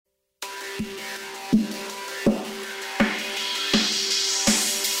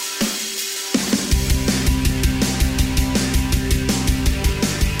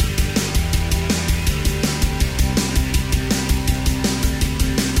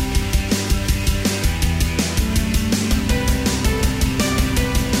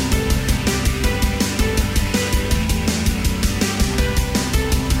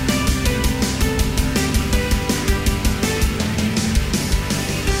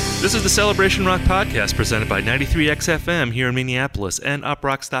This is the Celebration Rock Podcast presented by 93X FM here in Minneapolis and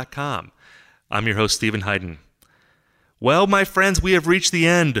uprocks.com. I'm your host, Stephen Hayden. Well, my friends, we have reached the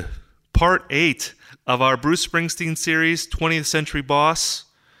end. Part 8 of our Bruce Springsteen series, 20th Century Boss.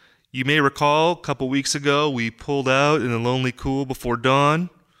 You may recall a couple weeks ago we pulled out in the lonely cool before dawn.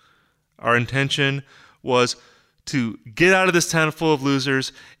 Our intention was to get out of this town full of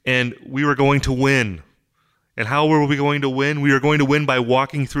losers, and we were going to win. And how were we going to win? We were going to win by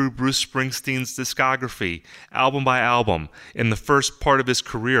walking through Bruce Springsteen's discography, album by album, in the first part of his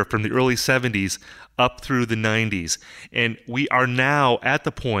career from the early 70s up through the 90s. And we are now at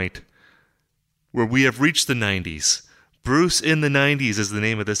the point where we have reached the 90s. Bruce in the 90s is the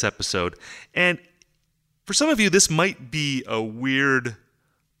name of this episode. And for some of you, this might be a weird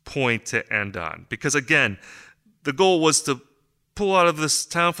point to end on. Because again, the goal was to pull out of this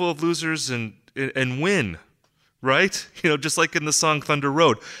town full of losers and win. Right? Just like in the song Thunder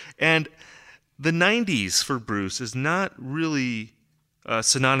Road. And the 90s for Bruce is not really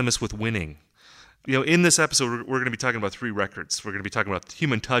synonymous with winning. In this episode, we're going to be talking about 3 records. We're going to be talking about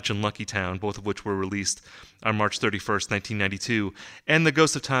Human Touch and Lucky Town, both of which were released on March 31st, 1992, and The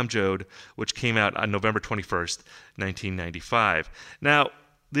Ghost of Tom Joad, which came out on November 21st, 1995. Now,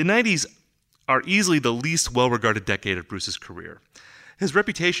 the 90s are easily the least well-regarded decade of Bruce's career. His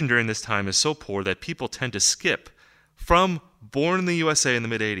reputation during this time is so poor that people tend to skip from Born in the U.S.A. in the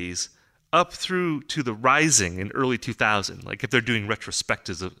mid-'80s up through to The Rising in early 2000, like if they're doing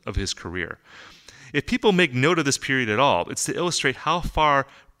retrospectives of his career. If people make note of this period at all, it's to illustrate how far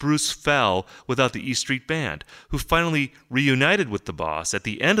Bruce fell without the E Street Band, who finally reunited with the Boss at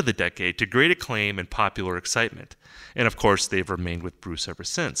the end of the decade to great acclaim and popular excitement. And of course, they've remained with Bruce ever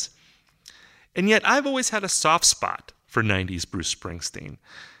since. And yet, I've always had a soft spot for 90s Bruce Springsteen.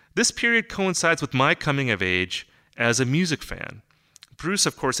 This period coincides with my coming of age as a music fan. Bruce,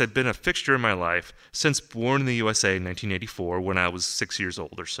 of course, had been a fixture in my life since Born in the U.S.A. in 1984, when I was 6 years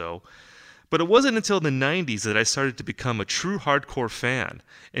old or so. But it wasn't until the 90s that I started to become a true hardcore fan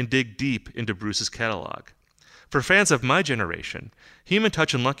and dig deep into Bruce's catalog. For fans of my generation, Human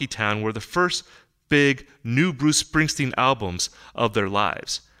Touch and Lucky Town were the first big new Bruce Springsteen albums of their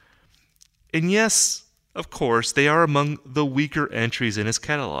lives. And yes, of course, they are among the weaker entries in his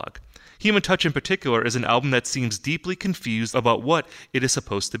catalog. Human Touch in particular is an album that seems deeply confused about what it is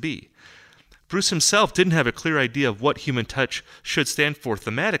supposed to be. Bruce himself didn't have a clear idea of what Human Touch should stand for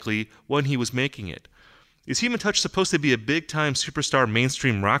thematically when he was making it. Is Human Touch supposed to be a big-time superstar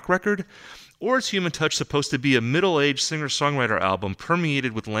mainstream rock record? Or is Human Touch supposed to be a middle-aged singer-songwriter album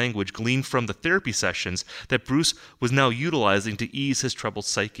permeated with language gleaned from the therapy sessions that Bruce was now utilizing to ease his troubled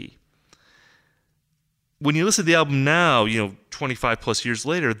psyche? When you listen to the album now, 25 plus years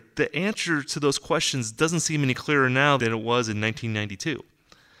later, the answer to those questions doesn't seem any clearer now than it was in 1992.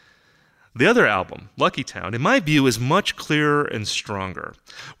 The other album, Lucky Town, in my view, is much clearer and stronger.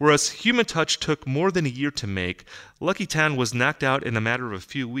 Whereas Human Touch took more than a year to make, Lucky Town was knocked out in a matter of a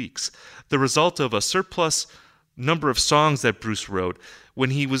few weeks, the result of a surplus number of songs that Bruce wrote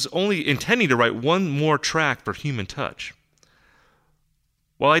when he was only intending to write one more track for Human Touch.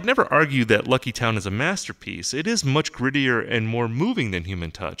 While I'd never argue that Lucky Town is a masterpiece, it is much grittier and more moving than Human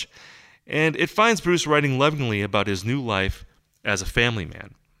Touch, and it finds Bruce writing lovingly about his new life as a family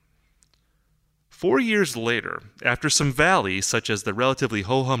man. 4 years later, after some valleys, such as the relatively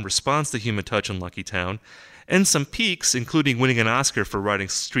ho-hum response to Human Touch and Lucky Town, and some peaks, including winning an Oscar for writing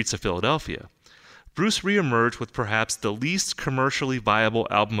Streets of Philadelphia, Bruce reemerged with perhaps the least commercially viable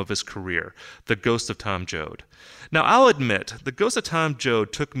album of his career, The Ghost of Tom Joad. Now, I'll admit, The Ghost of Tom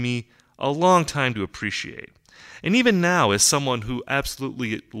Joad took me a long time to appreciate. And even now, as someone who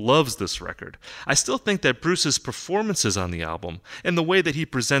absolutely loves this record, I still think that Bruce's performances on the album and the way that he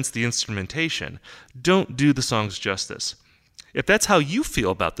presents the instrumentation don't do the songs justice. If that's how you feel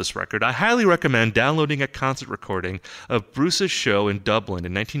about this record, I highly recommend downloading a concert recording of Bruce's show in Dublin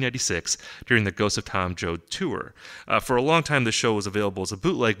in 1996 during the Ghost of Tom Joad tour. For a long time, the show was available as a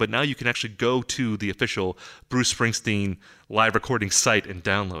bootleg, but now you can actually go to the official Bruce Springsteen live recording site and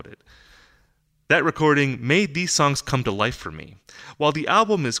download it. That recording made these songs come to life for me. While the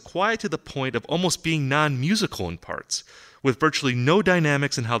album is quiet to the point of almost being non-musical in parts, with virtually no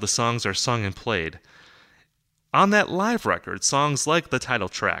dynamics in how the songs are sung and played. On that live record, songs like the title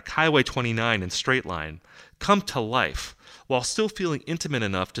track, Highway 29 and Straight Line, come to life while still feeling intimate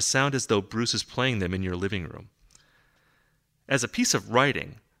enough to sound as though Bruce is playing them in your living room. As a piece of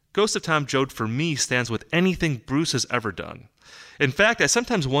writing, Ghost of Tom Joad for me stands with anything Bruce has ever done. In fact, I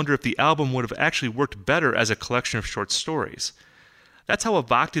sometimes wonder if the album would have actually worked better as a collection of short stories. That's how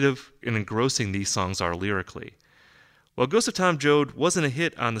evocative and engrossing these songs are lyrically. While Ghost of Tom Joad wasn't a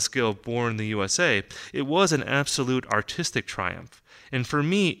hit on the scale of Born in the U.S.A., it was an absolute artistic triumph. And for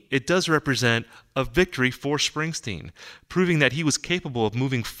me, it does represent a victory for Springsteen, proving that he was capable of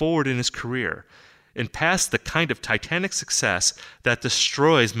moving forward in his career and past the kind of titanic success that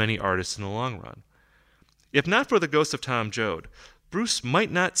destroys many artists in the long run. If not for the Ghost of Tom Joad, Bruce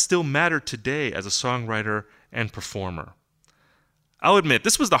might not still matter today as a songwriter and performer. I'll admit,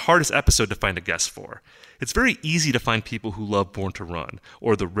 this was the hardest episode to find a guest for. It's very easy to find people who love Born to Run,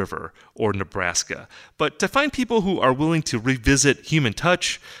 or The River, or Nebraska. But to find people who are willing to revisit Human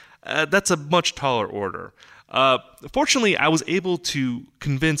Touch, that's a much taller order. Fortunately, I was able to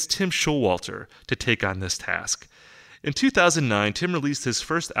convince Tim Showalter to take on this task. In 2009, Tim released his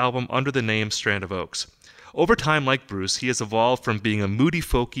first album under the name Strand of Oaks. Over time, like Bruce, he has evolved from being a moody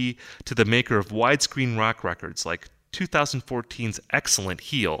folkie to the maker of widescreen rock records like 2014's excellent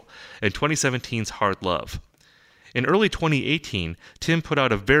Heal and 2017's Hard Love. In early 2018, Tim put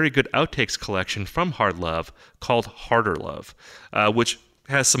out a very good outtakes collection from Hard Love called Harder Love, which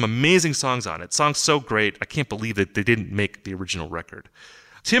has some amazing songs on it. Songs so great, I can't believe that they didn't make the original record.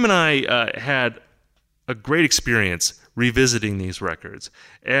 Tim and I had a great experience revisiting these records,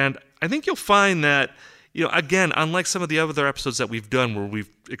 and I think you'll find that, again, unlike some of the other episodes that we've done where we've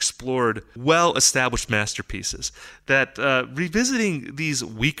explored well-established masterpieces, that revisiting these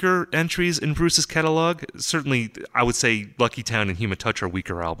weaker entries in Bruce's catalog, certainly I would say Lucky Town and Human Touch are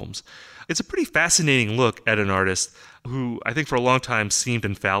weaker albums. It's a pretty fascinating look at an artist who I think for a long time seemed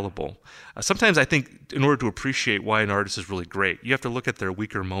infallible. Sometimes I think in order to appreciate why an artist is really great, you have to look at their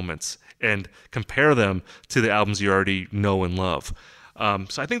weaker moments and compare them to the albums you already know and love.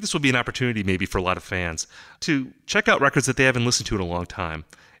 So I think this will be an opportunity maybe for a lot of fans to check out records that they haven't listened to in a long time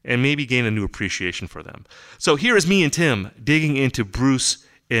and maybe gain a new appreciation for them. So here is me and Tim digging into Bruce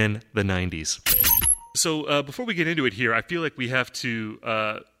in the 90s. So before we get into it here, I feel like we have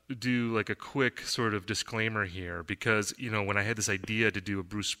to do like a quick sort of disclaimer here because, when I had this idea to do a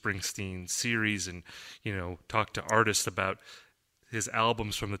Bruce Springsteen series and, talk to artists about his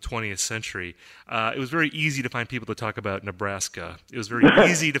albums from the 20th century, it was very easy to find people to talk about Nebraska. It was very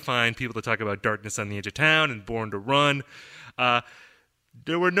easy to find people to talk about Darkness on the Edge of Town and Born to Run.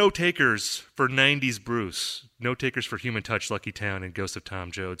 There were no takers for 90s Bruce, no takers for Human Touch, Lucky Town, and Ghost of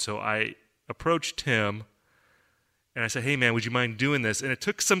Tom Joad. So I approached Tim, and I said, hey, man, would you mind doing this? And it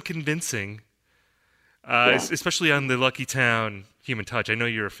took some convincing, especially on the Lucky Town, Human Touch. I know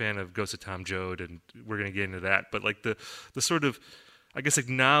you're a fan of Ghost of Tom Joad, and we're going to get into that. But like the sort of, I guess,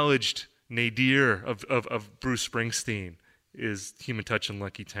 acknowledged nadir of Bruce Springsteen is Human Touch and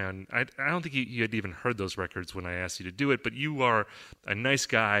Lucky Town. I don't think you had even heard those records when I asked you to do it, but you are a nice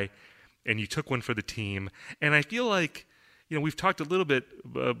guy, and you took one for the team. And I feel like, we've talked a little bit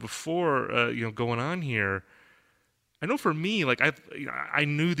before, going on here. I know for me, like I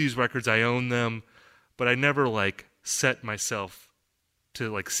knew these records, I owned them, but I never like set myself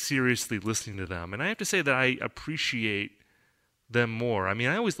to like seriously listening to them. And I have to say that I appreciate them more. I mean,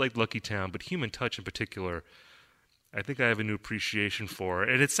 I always liked Lucky Town, but Human Touch in particular, I think I have a new appreciation for.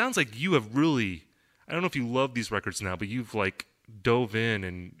 And it sounds like you have really, I don't know if you love these records now, but you've like dove in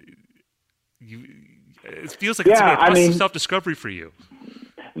and it feels like it's been a process of self-discovery for you.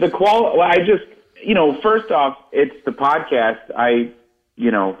 First off, it's the podcast.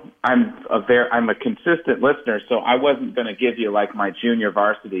 I'm a consistent listener, so I wasn't going to give you like my junior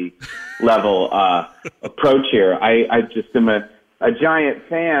varsity level approach here. I just am a giant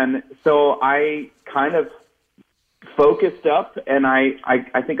fan, so I kind of focused up, and I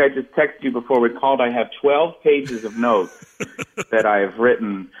think I just texted you before we called. I have 12 pages of notes that I've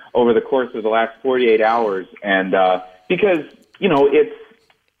written over the course of the last 48 hours, and because it's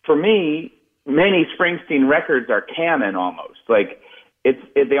for me. Many Springsteen records are canon almost. Like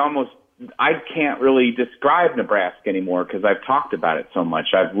I can't really describe Nebraska anymore because I've talked about it so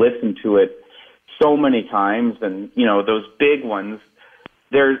much. I've listened to it so many times, and those big ones,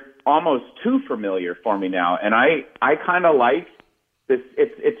 they're almost too familiar for me now. And I kind of like this.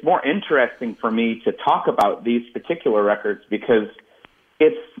 It's more interesting for me to talk about these particular records because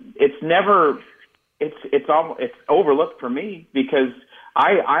it's overlooked for me because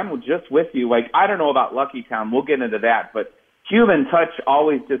I'm just with you. Like, I don't know about Lucky Town. We'll get into that. But Human Touch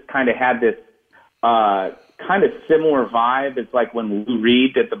always just kind of had this kind of similar vibe. It's like when Lou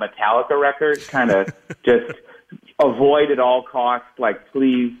Reed did the Metallica record, kind of just avoid at all costs, like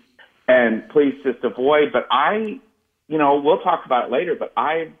please just avoid. But we'll talk about it later, but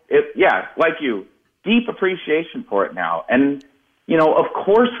like you, deep appreciation for it now. And, of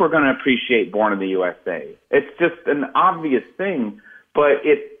course we're going to appreciate Born in the USA. It's just an obvious thing, but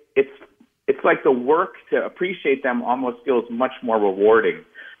it's like the work to appreciate them almost feels much more rewarding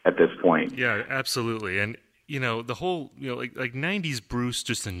at this point. Yeah, absolutely. And, the whole, like 90s Bruce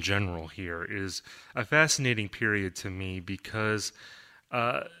just in general here is a fascinating period to me because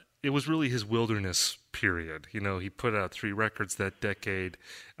it was really his wilderness period. He put out 3 records that decade.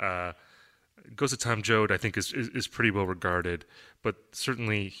 Ghost of Tom Joad, I think, is pretty well regarded, but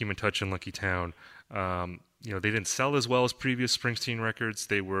certainly Human Touch and Lucky Town, they didn't sell as well as previous Springsteen records.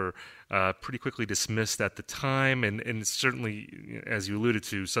 They were pretty quickly dismissed at the time, and certainly, as you alluded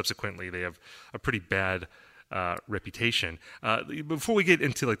to, subsequently, they have a pretty bad reputation. Before we get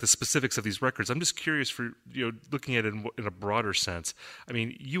into like the specifics of these records, I'm just curious for looking at it in a broader sense. I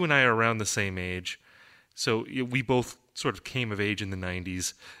mean, you and I are around the same age, so we both sort of came of age in the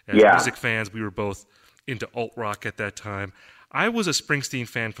 90s as music fans. We were both into alt rock at that time. I was a Springsteen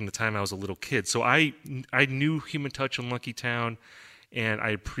fan from the time I was a little kid, so I knew Human Touch and Lucky Town, and I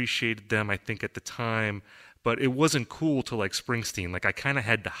appreciated them, I think, at the time. But it wasn't cool to like Springsteen. Like, I kind of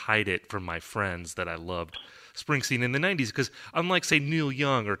had to hide it from my friends that I loved Springsteen in the 90s, because unlike, say, Neil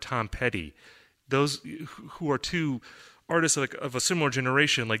Young or Tom Petty, those who are two artists of a similar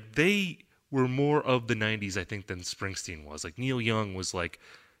generation, like, they were more of the 90s, I think, than Springsteen was. Like, Neil Young was like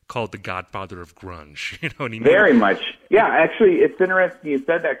called the godfather of grunge, and he very much. Yeah, actually, it's interesting you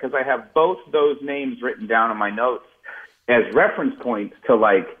said that, because I have both those names written down in my notes as reference points to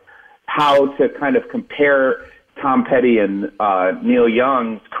like how to kind of compare Tom Petty and Neil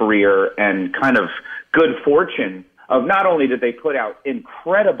Young's career and kind of good fortune of not only did they put out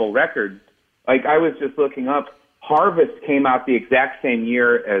incredible records, like I was just looking up, Harvest came out the exact same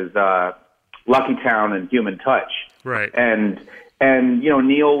year as Lucky Town and Human Touch. Right. And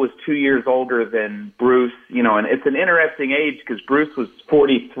Neil was 2 years older than Bruce, and it's an interesting age because Bruce was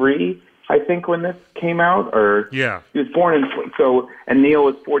 43, I think, when this came out, or he was born and Neil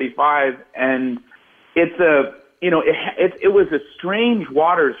was 45, and it's it was a strange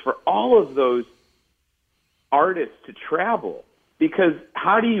waters for all of those artists to travel, because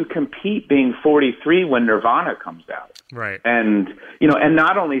how do you compete being 43 when Nirvana comes out? Right. And and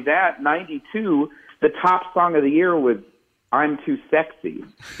not only that, 92, the top song of the year was I'm Too Sexy.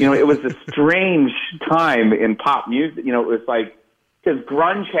 It was a strange time in pop music. It was like, because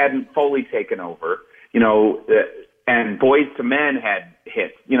grunge hadn't fully taken over, and Boys to Men had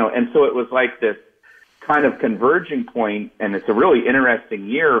hit, and so it was like this kind of converging point, and it's a really interesting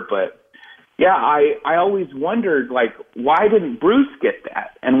year. But yeah, I always wondered, like, why didn't Bruce get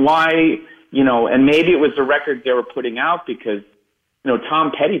that, and why, and maybe it was the record they were putting out, because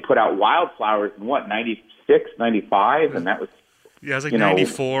Tom Petty put out Wildflowers in 96, 95, and that was. Yeah, it was like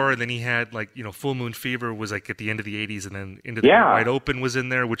 94, and then he had like, Full Moon Fever was like at the end of the 80s, and then Into the Night Wide Open was in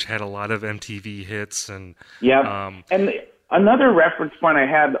there, which had a lot of MTV hits. And and another reference point I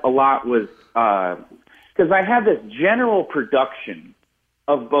had a lot was, because I had this general production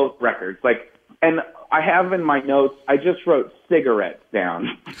of both records, like, and I have in my notes, I just wrote cigarettes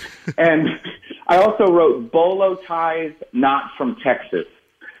down. And I also wrote bolo ties, not from Texas.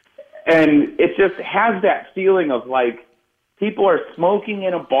 And it just has that feeling of like, people are smoking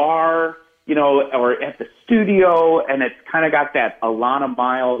in a bar, or at the studio, and it's kind of got that Alana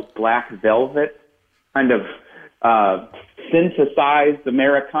Miles Black Velvet kind of synthesized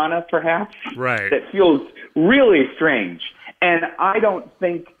Americana, perhaps. Right. That feels really strange. And I don't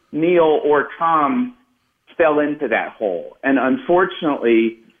think Neil or Tom fell into that hole. And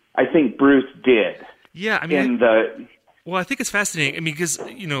unfortunately, I think Bruce did. Yeah, I mean... Well, I think it's fascinating. I mean, because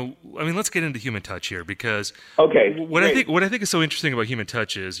let's get into Human Touch here, because what I think is so interesting about Human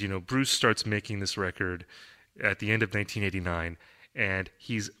Touch is, Bruce starts making this record at the end of 1989, and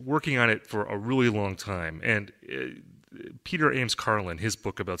he's working on it for a really long time. And Peter Ames Carlin, his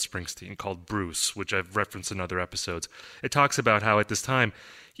book about Springsteen called Bruce, which I've referenced in other episodes, it talks about how at this time,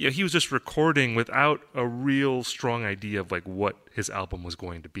 he was just recording without a real strong idea of like what his album was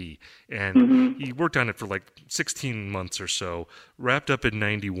going to be. And he worked on it for like 16 months or so, wrapped up in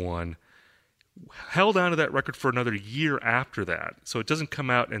 91, held on to that record for another year after that. So it doesn't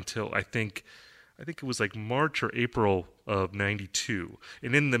come out until I think it was like March or April of 92.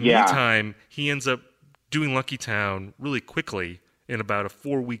 And in the meantime, he ends up doing Lucky Town really quickly in about a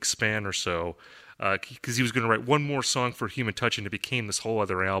 4-week span or so, because he was going to write one more song for Human Touch, and it became this whole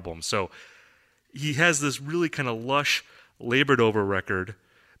other album. So he has this really kind of lush, labored over record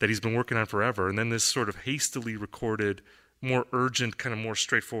that he's been working on forever, and then this sort of hastily recorded, more urgent, kind of more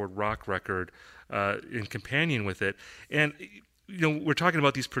straightforward rock record in companion with it. And we're talking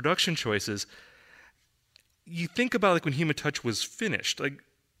about these production choices. You think about like when Human Touch was finished, like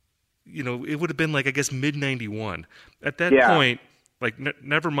it would have been like, I guess, mid-'91. At that point, like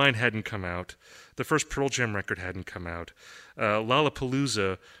Nevermind hadn't come out. The first Pearl Jam record hadn't come out.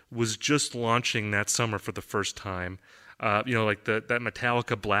 Lollapalooza was just launching that summer for the first time. Like that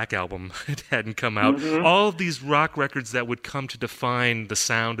Metallica Black album hadn't come out. Mm-hmm. All of these rock records that would come to define the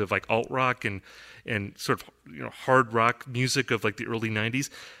sound of like alt rock and sort of hard rock music of like the early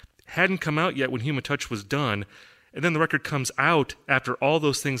 90s hadn't come out yet when Human Touch was done. And then the record comes out after all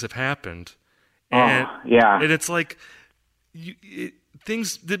those things have happened. And, and it's like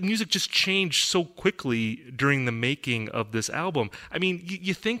the music just changed so quickly during the making of this album. I mean,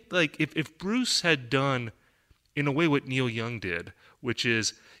 you think like if Bruce had done in a way what Neil Young did, which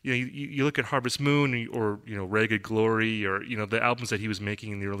is, you look at Harvest Moon or Ragged Glory or, the albums that he was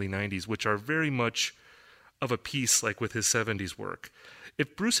making in the early 90s, which are very much of a piece like with his 70s work.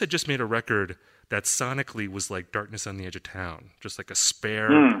 If Bruce had just made a record that sonically was like Darkness on the Edge of Town, just like a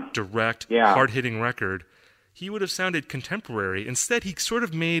spare, direct, hard-hitting record, he would have sounded contemporary. Instead, he sort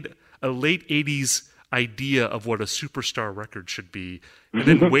of made a late 80s idea of what a superstar record should be, and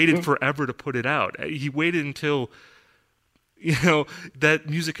then waited forever to put it out. He waited until, that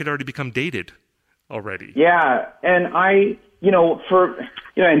music had already become dated already. Yeah, and and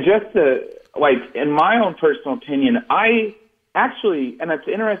just to, like, in my own personal opinion, actually, and it's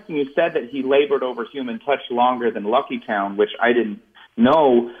interesting you said that he labored over Human Touch longer than Lucky Town, which I didn't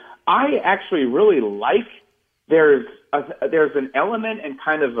know. I actually really like, there's an element and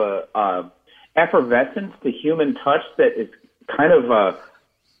kind of a effervescence to Human Touch that is kind of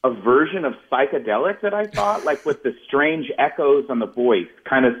a version of psychedelic that I thought, like with the strange echoes on the voice,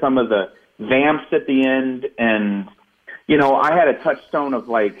 kind of some of the vamps at the end. And, I had a touchstone of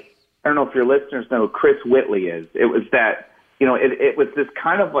like, I don't know if your listeners know who Chris Whitley is. It was that, it was this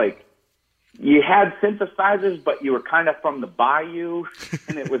kind of like, you had synthesizers, but you were kind of from the bayou,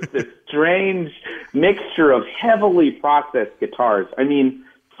 and it was this strange mixture of heavily processed guitars. I mean,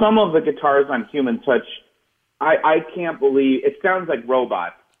 some of the guitars on Human Touch, I can't believe, it sounds like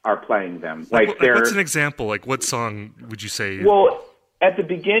robots are playing them. Like what's an example? Like what song would you say? Well, at the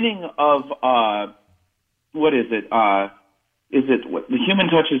beginning of, what is it? The Human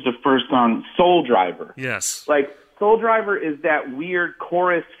Touch is the first song, Soul Driver. Yes. Like, Soul Driver is that weird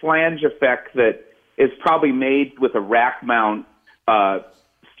chorus flange effect that is probably made with a rack mount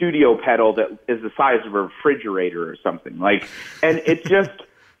studio pedal that is the size of a refrigerator or something. Like, and it just,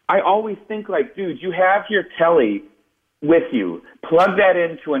 I always think like, dude, you have your telly with you, plug that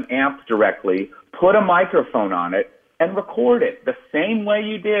into an amp directly, put a microphone on it, and record it the same way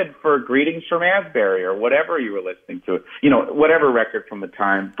you did for Greetings from Asbury or whatever you were listening to, whatever record from the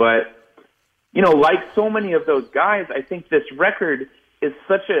time. But like so many of those guys, I think this record is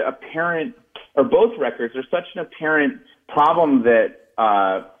such an apparent, or both records are such an apparent problem that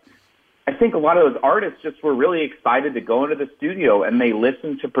I think a lot of those artists just were really excited to go into the studio and they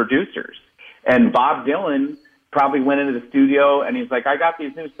listened to producers. And Bob Dylan probably went into the studio and he's like, I got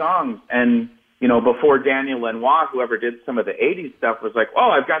these new songs. And, before Daniel Lanois, whoever did some of the 80s stuff, was like,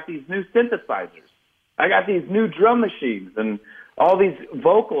 oh, I've got these new synthesizers. I got these new drum machines and all these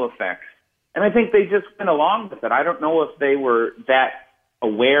vocal effects. And I think they just went along with it. I don't know if they were that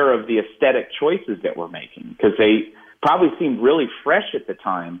aware of the aesthetic choices that we're making, because they probably seemed really fresh at the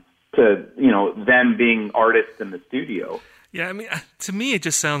time to, them being artists in the studio. Yeah, I mean, to me, it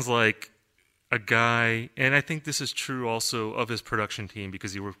just sounds like a guy, and I think this is true also of his production team,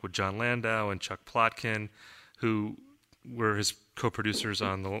 because he worked with John Landau and Chuck Plotkin, who were his co-producers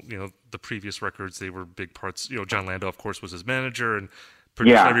on the previous records. They were big parts. John Landau, of course, was his manager and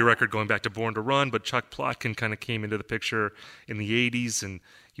produced every record going back to Born to Run, but Chuck Plotkin kind of came into the picture in the 80s, and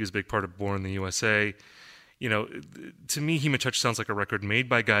he was a big part of Born in the U.S.A. To me, Human Touch sounds like a record made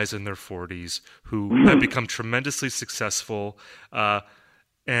by guys in their 40s who have become tremendously successful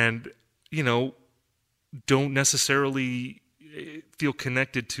and, don't necessarily feel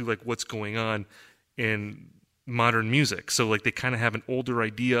connected to, like, what's going on in modern music. So, like, they kind of have an older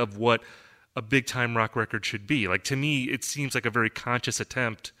idea of what a big-time rock record should be. Like, to me, it seems like a very conscious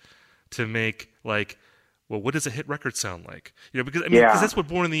attempt to make, like, well, what does a hit record sound like? Because that's what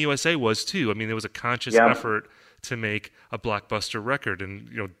Born in the USA was too. I mean, there was a conscious effort to make a blockbuster record, and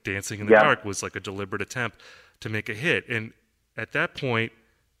Dancing in the Dark was like a deliberate attempt to make a hit. And at that point,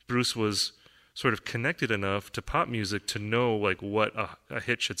 Bruce was sort of connected enough to pop music to know like what a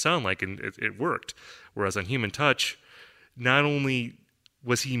hit should sound like, and it worked. Whereas on Human Touch, not only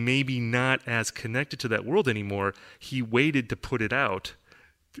was he maybe not as connected to that world anymore, he waited to put it out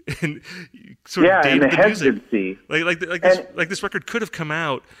and sort of dated and the the music. hesitancy. Like this record could have come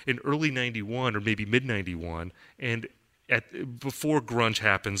out in early '91 or maybe mid '91, and before grunge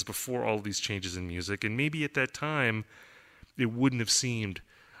happens, before all these changes in music, and maybe at that time it wouldn't have seemed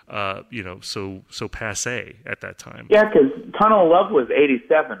so passé at that time. Yeah, because Tunnel of Love was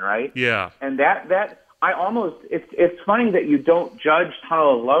 '87, right? Yeah. And that I almost it's funny that you don't judge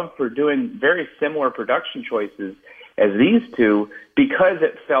Tunnel of Love for doing very similar production choices as these two, because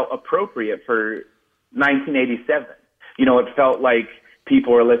it felt appropriate for 1987. It felt like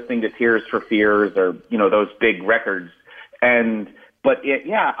people were listening to Tears for Fears or those big records. I'm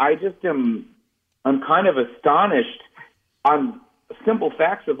kind of astonished on simple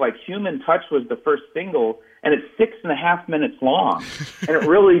facts of like Human Touch was the first single, and it's 6.5 minutes long, and it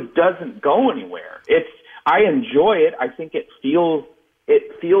really doesn't go anywhere. I enjoy it. I think it feels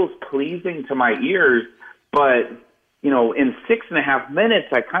pleasing to my ears, but in 6.5 minutes,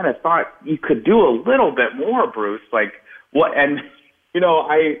 I kind of thought you could do a little bit more, Bruce. Like what? And it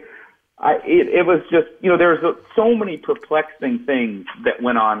was just there's so many perplexing things that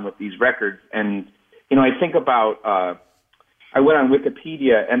went on with these records, and I think about. I went on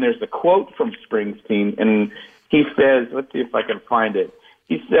Wikipedia, and there's a quote from Springsteen, and he says, let's see if I can find it.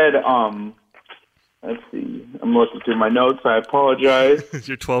 He said, let's see, I'm looking through my notes, I apologize.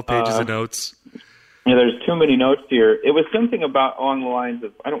 Your 12 pages of notes. Yeah, there's too many notes here. It was something along the lines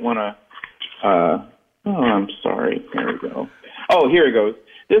of, I don't want to, I'm sorry, here we go. Oh, here it goes.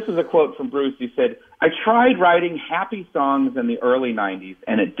 This is a quote from Bruce. He said, "I tried writing happy songs in the early 90s,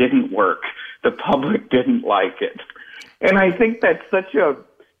 and it didn't work. The public didn't like it." And I think that's such a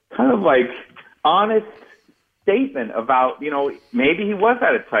kind of like honest statement about, maybe he was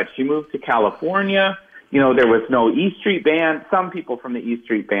out of touch. He moved to California. There was no E Street Band, some people from the E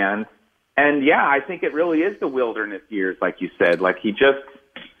Street Band. And yeah, I think it really is the wilderness years, like you said. Like he just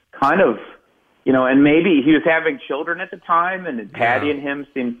kind of, and maybe he was having children at the time, and Patty and him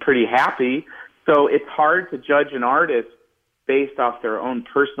seemed pretty happy. So it's hard to judge an artist based off their own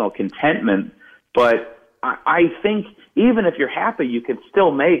personal contentment. But I think even if you're happy, you can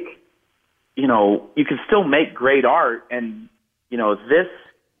still make, great art. And, this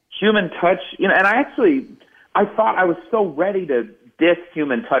Human Touch, and I thought I was so ready to diss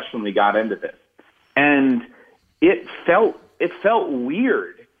Human Touch when we got into this. And it felt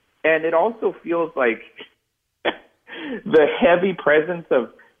weird. And it also feels like the heavy presence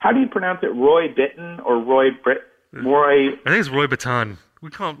of, how do you pronounce it, Roy Bittan or Roy? I think it's Roy Bittan.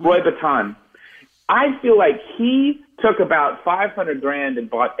 Roy Bittan. I feel like he took about $500,000 and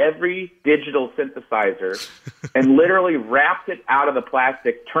bought every digital synthesizer and literally wrapped it out of the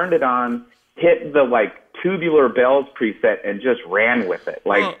plastic, turned it on, hit the Tubular Bells preset, and just ran with it.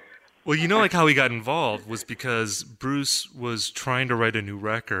 Well, how he got involved was because Bruce was trying to write a new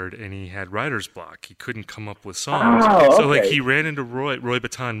record, and he had writer's block. He couldn't come up with songs. Oh, okay. So he ran into Roy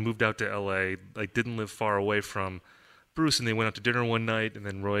Bittan, moved out to L.A., didn't live far away from Bruce, and they went out to dinner one night, and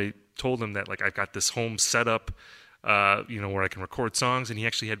then Roy told him that I've got this home setup, where I can record songs, and he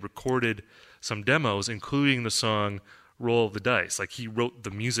actually had recorded some demos, including the song "Roll of the Dice." He wrote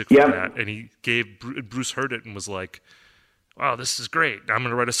the music for that, and he gave Bruce heard it and was like, "Wow, this is great! I'm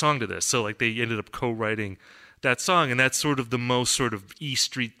going to write a song to this." So they ended up co-writing that song, and that's sort of the most sort of E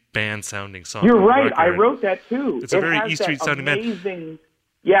Street Band sounding song. You're right. I wrote that too. It's a very E Street sounding band.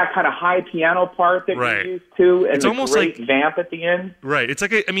 Yeah, kind of high piano part that you're used to, and it's almost great vamp at the end. Right. It's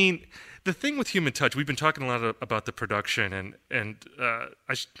the thing with Human Touch, we've been talking a lot about the production, and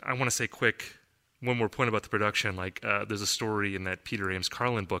I want to say quick one more point about the production. There's a story in that Peter Ames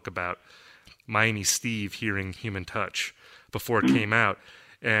Carlin book about Miami Steve hearing Human Touch before it came out,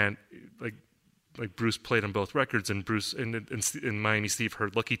 and Bruce played on both records, and Bruce and Miami Steve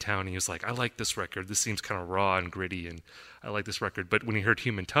heard Lucky Town, and he was like, "I like this record. This seems kind of raw and gritty, and I like this record." But when he heard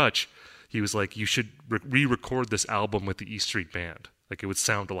Human Touch, he was like, "You should re-record this album with the E Street Band. It would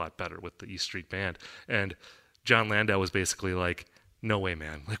sound a lot better with the E Street Band." And John Landau was basically like, "No way,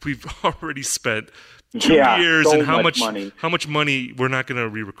 man! We've already spent 2 years so and how much money we're not going to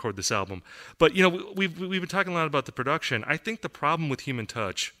re-record this album." But we've been talking a lot about the production. I think the problem with Human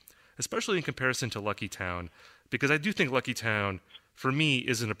Touch, especially in comparison to Lucky Town, because I do think Lucky Town, for me,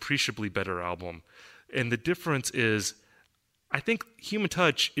 is an appreciably better album. And the difference is, I think Human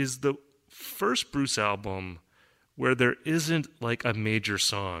Touch is the first Bruce album where there isn't like a major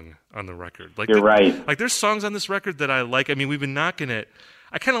song on the record. Like You're right. Like there's songs on this record that I like. I mean, we've been knocking it.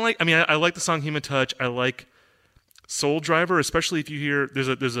 I kind of like. I mean, I like the song "Human Touch." I like "Soul Driver," especially if you hear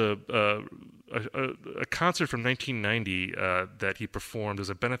there's a concert from 1990 that he performed. There's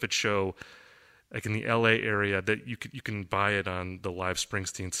a benefit show like in the L.A. area that you can buy it on the Live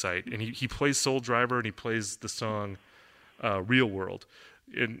Springsteen site, and he plays "Soul Driver" and he plays the song "Real World."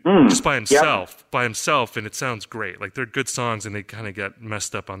 Just by himself, and it sounds great. Like they're good songs, and they kind of get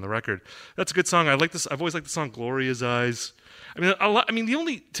messed up on the record. That's a good song. I like this. I've always liked the song "Gloria's Eyes."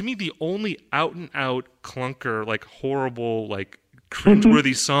 The only out and out clunker, like horrible, like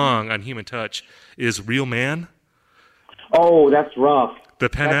cringeworthy song on Human Touch is "Real Man." Oh, that's rough. The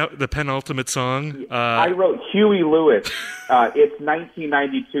penultimate song. I wrote Huey Lewis. It's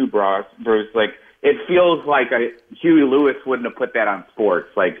 1992, Bruce. Like, it feels like Huey Lewis wouldn't have put that on sports.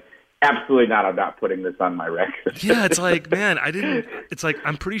 Like, absolutely not. I'm not putting this on my record. Yeah, it's like, man, it's like,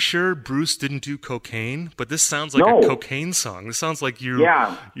 I'm pretty sure Bruce didn't do cocaine, but this sounds like a cocaine song. This sounds like you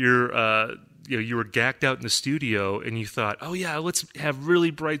were gacked out in the studio and you thought, oh yeah, let's have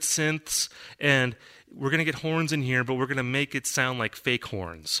really bright synths and we're going to get horns in here, but we're going to make it sound like fake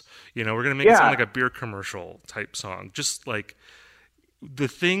horns. We're going to make it sound like a beer commercial type song. Just like the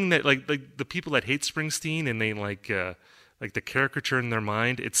thing that like the people that hate Springsteen and they like the caricature in their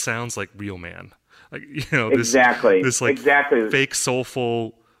mind, it sounds like Real Man. Like, this like fake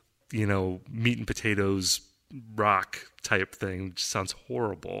soulful, meat and potatoes rock type thing. It just sounds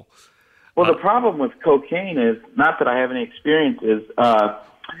horrible. Well, the problem with cocaine is, not that I have any experience, is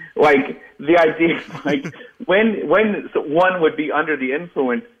like the idea, like when one would be under the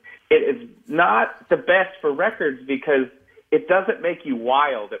influence, it is not the best for records because it doesn't make you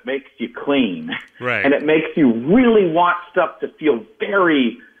wild. It makes you clean. Right. And it makes you really want stuff to feel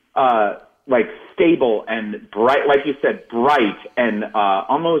very like stable and bright, like you said, bright and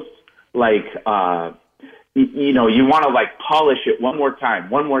almost like you want to like polish it one more time,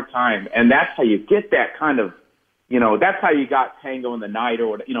 and that's how you get that kind of. That's how you got Tango in the Night,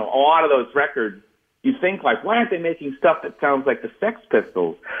 or a lot of those records. You think like, why aren't they making stuff that sounds like the Sex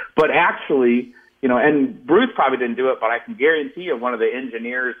Pistols? But actually, and Bruce probably didn't do it, but I can guarantee you, one of the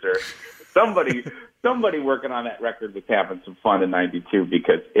engineers or somebody working on that record was having some fun in '92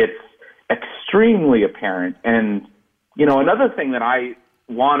 because it's extremely apparent. And another thing that I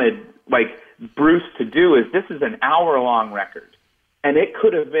wanted like Bruce to do is this is an hour-long record, and it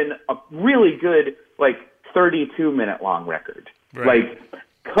could have been a really good like 32-minute long record. Right. Like,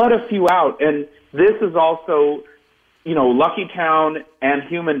 cut a few out. And this is also, Lucky Town and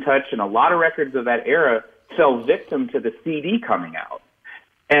Human Touch and a lot of records of that era fell victim to the CD coming out.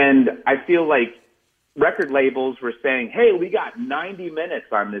 And I feel like record labels were saying, hey, we got 90 minutes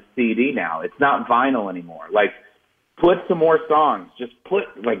on this CD now. It's not vinyl anymore. Like, put some more songs. Just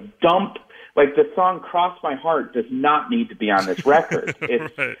dump. Like, the song Cross My Heart does not need to be on this record.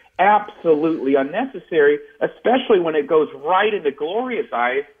 It's right. Absolutely unnecessary, especially when it goes right into Gloria's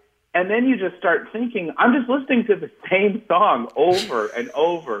Eyes, and then you just start thinking, I'm just listening to the same song over and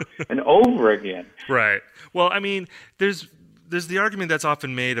over and over again. Right. Well, I mean, there's the argument that's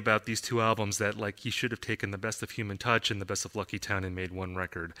often made about these two albums that, like, he should have taken the best of Human Touch and the best of Lucky Town and made one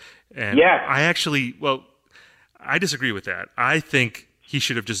record. And yes. I disagree with that. I think he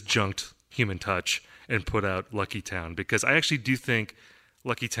should have just junked Human Touch and put out Lucky Town, because I actually do think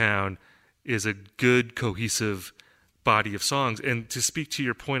Lucky Town is a good cohesive body of songs. And to speak to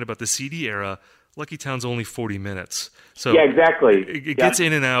your point about the CD era, Lucky Town's only 40 minutes. So yeah, exactly. It gets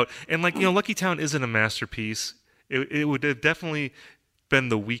in and out. And Lucky Town isn't a masterpiece. It would have definitely been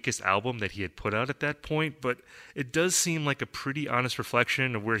the weakest album that he had put out at that point, but it does seem like a pretty honest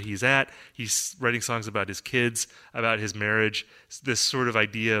reflection of where he's at. He's writing songs about his kids, about his marriage, this sort of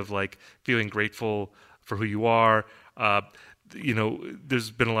idea of like feeling grateful for who you are.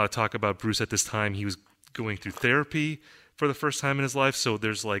 There's been a lot of talk about Bruce at this time. He was going through therapy for the first time in his life, so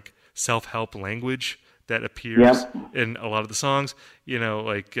there's like self-help language that appears in a lot of the songs. You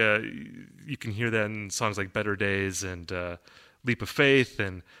can hear that in songs like Better Days and Leap of Faith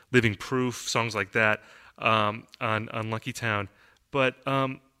and Living Proof, songs like that on Lucky Town. But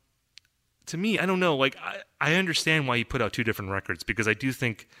to me, I don't know. Like, I understand why he put out two different records, because I do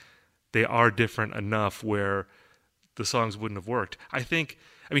think they are different enough where the songs wouldn't have worked.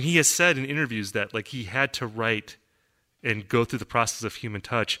 He has said in interviews that like he had to write and go through the process of Human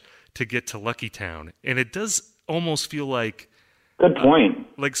Touch to get to Lucky Town, and it does almost feel like good point,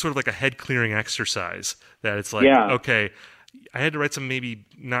 like sort of like a head clearing exercise. That it's like, okay, I had to write some maybe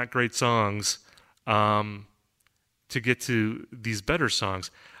not great songs to get to these better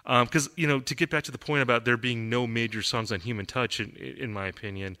songs. Because, to get back to the point about there being no major songs on Human Touch, in my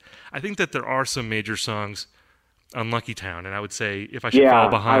opinion, I think that there are some major songs on Lucky Town, and I would say If I Should Fall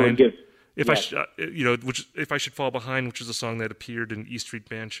Behind, If I Should Fall Behind, which is a song that appeared in E Street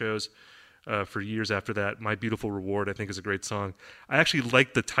Band shows for years after that. My Beautiful Reward, I think, is a great song. I actually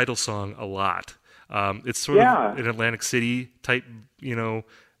like the title song a lot. It's sort of an Atlantic City type,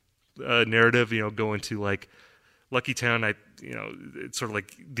 narrative, going to like Lucky Town. It's sort of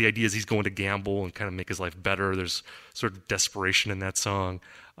like the idea is he's going to gamble and kind of make his life better. There's sort of desperation in that song.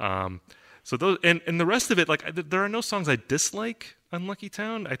 So those and the rest of it, like there are no songs I dislike on Lucky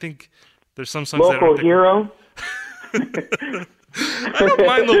Town. I think there's some songs Local Hero. I don't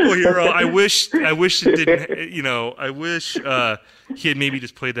mind Local Hero. I wish it didn't. I wish he had maybe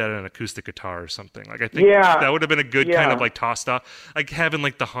just played that on an acoustic guitar or something. Like I think that would have been a good kind of like tossed off, like having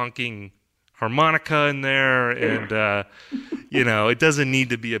like the honking harmonica in there, and it doesn't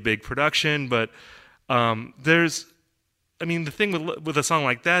need to be a big production, but the thing with a song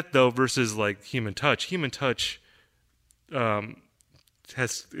like that though versus like Human Touch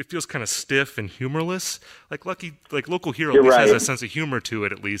it feels kind of stiff and humorless. Like Local Hero at least has a sense of humor to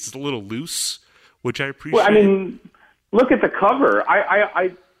it. At least it's a little loose, which I appreciate. Well, look at the cover.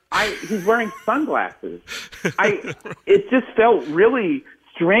 He's wearing sunglasses. It just felt really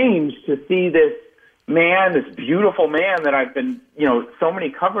strange to see this beautiful man that I've been, so many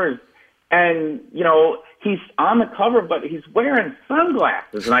covers, and he's on the cover, but he's wearing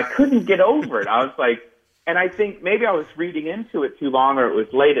sunglasses, and I couldn't get over it. I was like. And I think maybe I was reading into it too long, or it was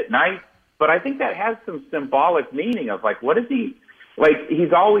late at night, but I think that has some symbolic meaning of like, what is he, like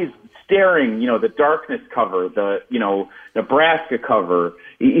he's always staring, the Darkness cover, the, Nebraska cover.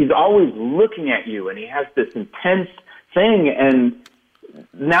 He's always looking at you, and he has this intense thing. And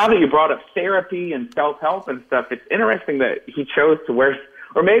now that you brought up therapy and self-help and stuff, it's interesting that he chose to wear,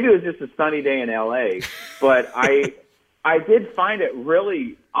 or maybe it was just a sunny day in LA, but I did find it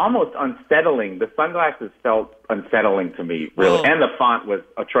really almost unsettling. The sunglasses felt unsettling to me, really. And the font was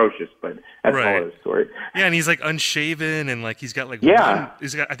atrocious, but that's another story. Yeah, and he's like unshaven, and like he's got like I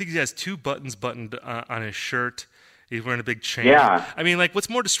think he has 2 buttons buttoned on his shirt. He's wearing a big chain. Yeah. What's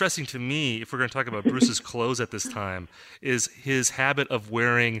more distressing to me, if we're going to talk about Bruce's clothes at this time, is his habit of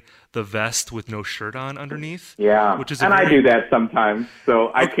wearing the vest with no shirt on underneath. Yeah, I do that sometimes,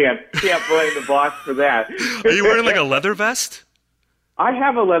 so I can't blame the boss for that. Are you wearing like a leather vest? I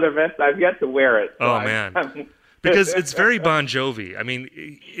have a leather vest. I've yet to wear it. So man. Because it's very Bon Jovi.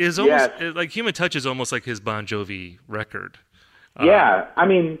 It's almost like Human Touch is almost like his Bon Jovi record.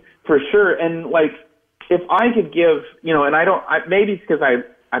 For sure. And like, if I could give, and maybe it's because I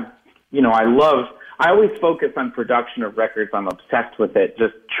always focus on production of records. I'm obsessed with it,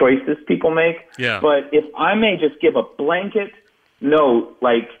 just choices people make. Yeah. But if I may just give a blanket note,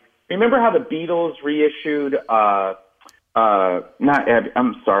 like, remember how the Beatles reissued, I'm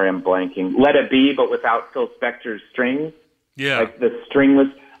sorry, I'm blanking, Let It Be, but without Phil Spector's strings? Yeah. Like the stringless.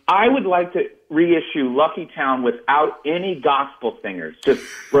 I would like to reissue Lucky Town without any gospel singers. Just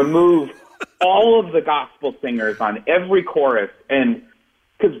remove all of the gospel singers on every chorus, and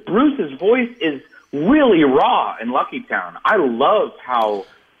because Bruce's voice is really raw in Lucky Town. I love how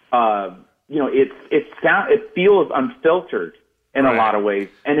it feels unfiltered in a lot of ways,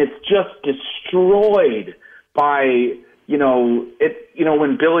 and it's just destroyed by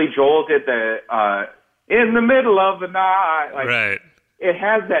when Billy Joel did the In the Middle of the Night, like it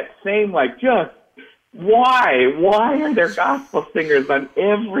has that same just why are there gospel singers on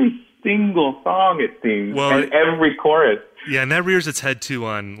every single song, it seems, and every chorus. Yeah, and that rears its head, too,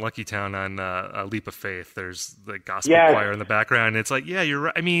 on Lucky Town on A Leap of Faith. There's the gospel choir in the background. And it's like, yeah, you're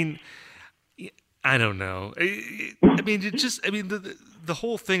right. I don't know. The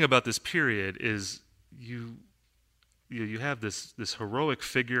whole thing about this period is you have this heroic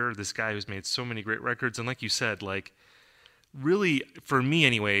figure, this guy who's made so many great records. And like you said, like, really, for me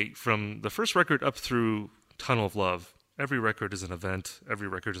anyway, from the first record up through Tunnel of Love, every record is an event. Every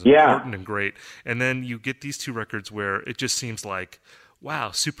record is important and great. And then you get these 2 records where it just seems like, wow,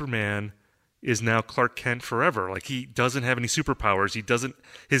 Superman is now Clark Kent forever. Like, he doesn't have any superpowers. He doesn't.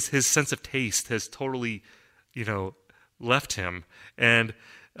 His sense of taste has totally, left him. And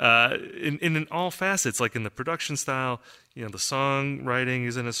in all facets, like in the production style, the songwriting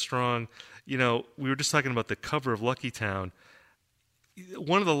isn't as strong. We were just talking about the cover of Lucky Town.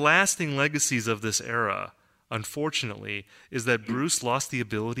 One of the lasting legacies of this era, unfortunately, is that Bruce lost the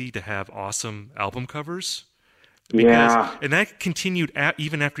ability to have awesome album covers. And that continued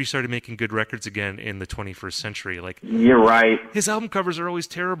even after he started making good records again in the 21st century. Like, you're right. His album covers are always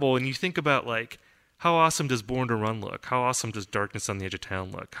terrible, and you think about like how awesome does Born to Run look? How awesome does Darkness on the Edge of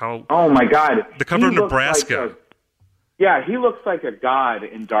Town look? Oh my God! The cover of Nebraska. He looks like a god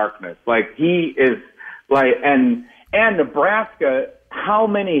in Darkness. Like he is like, and Nebraska. How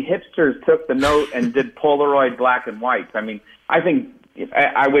many hipsters took the note and did Polaroid black and white? I mean, I think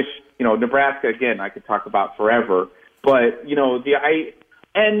I wish Nebraska again. I could talk about forever, but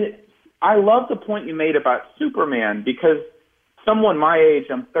I love the point you made about Superman, because someone my age,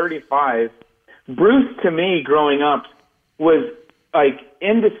 I'm 35. Bruce, to me, growing up, was like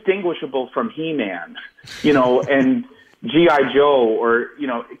indistinguishable from He-Man, and G.I. Joe, or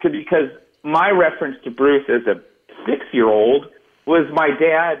because my reference to Bruce as a 6-year-old was my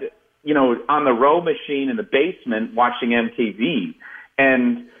dad, on the row machine in the basement watching MTV.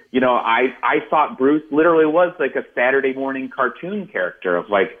 And, I thought Bruce literally was like a Saturday morning cartoon character of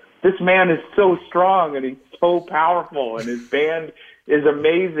like, this man is so strong and he's so powerful and his band is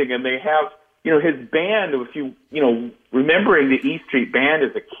amazing. And they have, his band, if you, remembering the E Street Band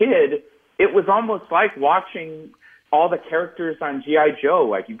as a kid, it was almost like watching all the characters on G.I. Joe.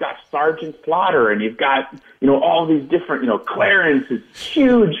 Like you've got Sergeant Slaughter and you've got, all these different, Clarence is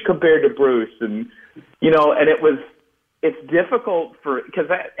huge compared to Bruce. And, and it's difficult because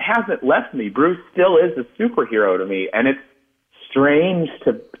that hasn't left me. Bruce still is a superhero to me. And it's strange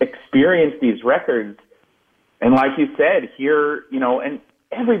to experience these records. And like you said, here, and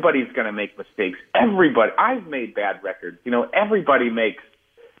everybody's going to make mistakes. I've made bad records. Everybody makes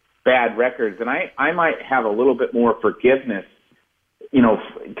bad records, and I might have a little bit more forgiveness,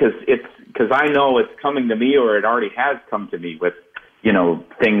 because I know it's coming to me, or it already has come to me with,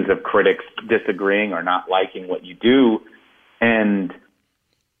 things of critics disagreeing or not liking what you do, and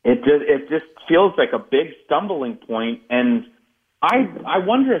it just feels like a big stumbling point, and I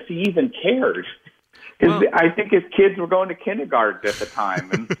wonder if he even cared. Well, I think his kids were going to kindergarten at the time,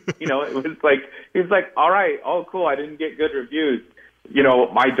 and it was like he was like, all right, oh cool, I didn't get good reviews.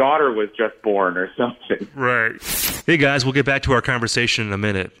 My daughter was just born or something. Right. Hey guys, we'll get back to our conversation in a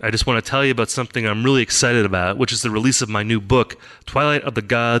minute. I just want to tell you about something I'm really excited about, which is the release of my new book, Twilight of the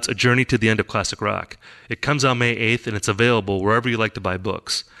Gods, A Journey to the End of Classic Rock. It comes out May 8th, and it's available wherever you like to buy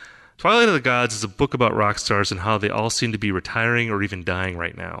books. Twilight of the Gods is a book about rock stars and how they all seem to be retiring or even dying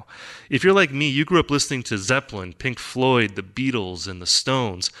right now. If you're like me, you grew up listening to Zeppelin, Pink Floyd, the Beatles, and the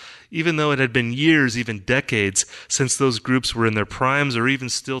Stones, even though it had been years, even decades, since those groups were in their primes or even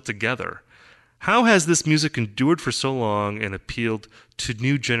still together. How has this music endured for so long and appealed to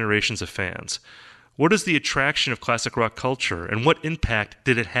new generations of fans? What is the attraction of classic rock culture, and what impact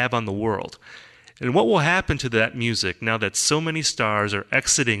did it have on the world? And what will happen to that music now that so many stars are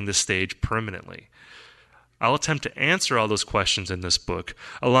exiting the stage permanently? I'll attempt to answer all those questions in this book,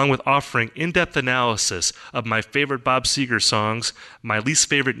 along with offering in-depth analysis of my favorite Bob Seger songs, my least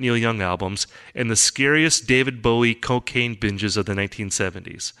favorite Neil Young albums, and the scariest David Bowie cocaine binges of the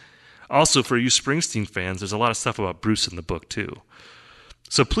 1970s. Also, for you Springsteen fans, there's a lot of stuff about Bruce in the book, too.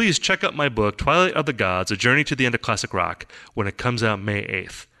 So please check out my book, Twilight of the Gods, A Journey to the End of Classic Rock, when it comes out May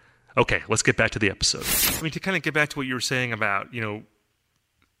 8th. Okay, let's get back to the episode. I mean, to kind of get back to what you were saying about,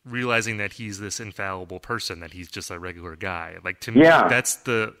 realizing that he's this infallible person, that he's just a regular guy. Like, to me, that's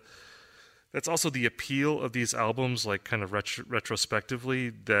also the appeal of these albums, like, kind of retrospectively,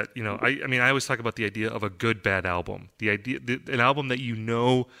 that, I always talk about the idea of a good, bad album. An album that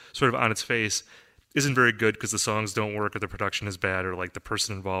sort of on its face, isn't very good because the songs don't work or the production is bad or, like, the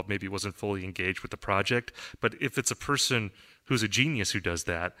person involved maybe wasn't fully engaged with the project. But if it's a person who's a genius who does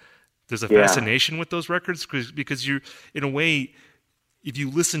that, there's a fascination with those records because you, in a way, if you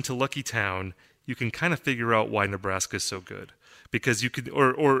listen to Lucky Town, you can kind of figure out why Nebraska is so good. Because you could,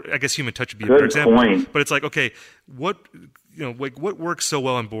 or I guess Human Touch would be a better example. Point. But it's like, okay, what works so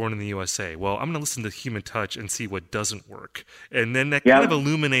well on Born in the U.S.A.? Well, I'm going to listen to Human Touch and see what doesn't work. And then that kind of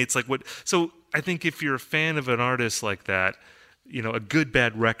illuminates like what, so I think if you're a fan of an artist like that, a good,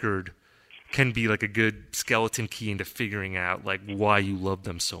 bad record can be like a good skeleton key into figuring out like why you love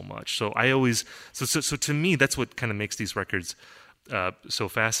them so much. So so to me, that's what kind of makes these records so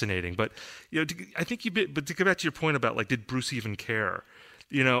fascinating. But I think but to go back to your point about like, did Bruce even care?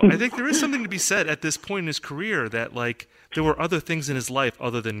 I think there is something to be said at this point in his career that like there were other things in his life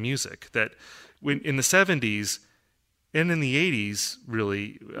other than music. That when in the 70s and in the 80s,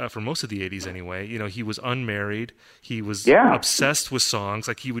 really for most of the 80s anyway, he was unmarried. He was obsessed with songs.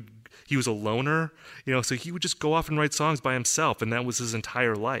 Like he was a loner, so he would just go off and write songs by himself, and that was his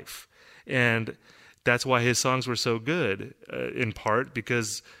entire life. And that's why his songs were so good, in part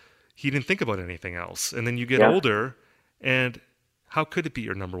because he didn't think about anything else. And then you get older, and how could it be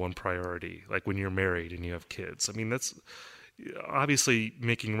your number one priority, like when you're married and you have kids? I mean, that's, obviously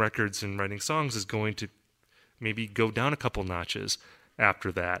making records and writing songs is going to maybe go down a couple notches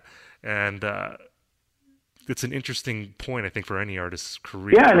after that. And it's an interesting point, I think, for any artist's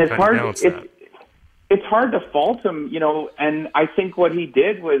career. Yeah, and it's hard. It's hard to fault him, you know. And I think what he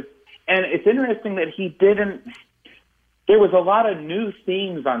did was, and it's interesting that he didn't. There was a lot of new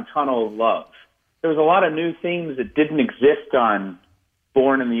themes on Tunnel of Love. There was a lot of new themes that didn't exist on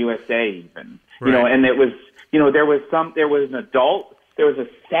Born in the U.S.A. even, you know. And it was, you know, there was a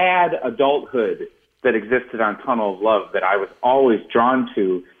sad adulthood that existed on Tunnel of Love that I was always drawn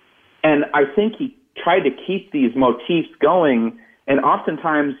to, and I think he tried to keep these motifs going. And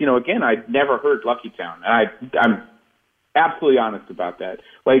oftentimes, you know, again, I'd never heard Lucky Town, and I'm absolutely honest about that.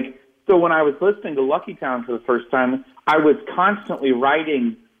 Like, so when I was listening to Lucky Town for the first time, I was constantly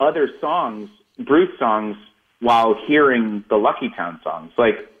writing other songs, Bruce songs, while hearing the Lucky Town songs.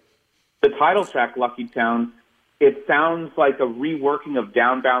 Like, the title track, Lucky Town, it sounds like a reworking of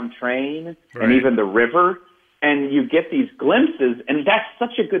Downbound Train and even The River, and you get these glimpses, and that's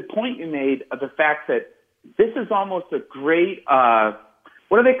such a good point you made of the fact that this is almost a great, what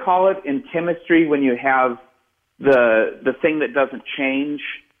do they call it in chemistry when you have the thing that doesn't change?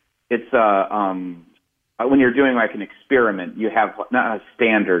 It's when you're doing like an experiment, you have not a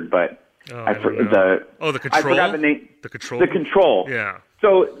standard, but the control. I forgot the name. The control. The control. Yeah.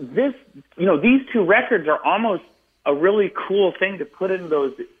 So this, you know, these two records are almost a really cool thing to put in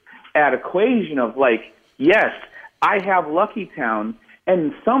that equation of like, yes, I have Lucky Town,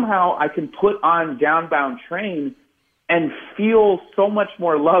 and somehow I can put on Downbound Train and feel so much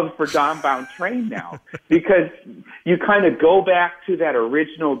more love for Downbound Train now, because you kind of go back to that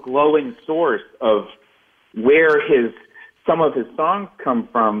original glowing source of where some of his songs come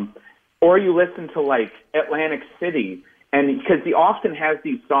from, or you listen to like Atlantic City, and because he often has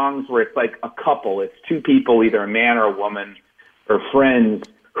these songs where it's like a couple, it's two people, either a man or a woman or friends,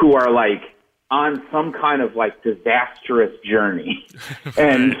 who are like on some kind of like disastrous journey.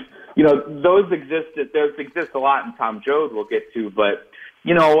 And, you know, those exist a lot in Tom Joad we'll get to, but,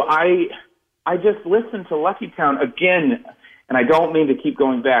 you know, I just listened to Lucky Town again, and I don't mean to keep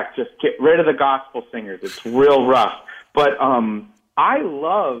going back, just get rid of the gospel singers. It's real rough. But I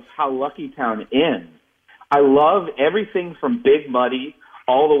love how Lucky Town ends. I love everything from Big Muddy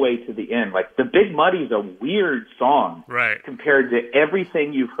all the way to the end. Like, the Big Muddy is a weird song compared to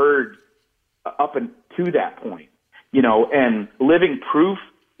everything you've heard up and to that point, you know, and Living Proof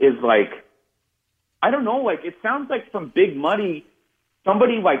is like, I don't know, like, it sounds like from Big Muddy,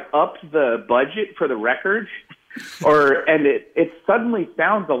 somebody like upped the budget for the record, and it suddenly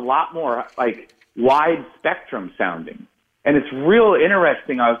sounds a lot more like wide spectrum sounding. And it's real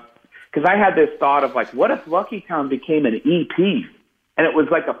interesting, because I had this thought of like, what if Lucky Town became an EP, and it was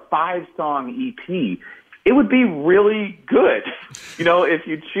like a 5-song EP? It would be really good, you know, if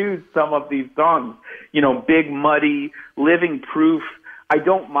you choose some of these songs, you know, Big Muddy, Living Proof. I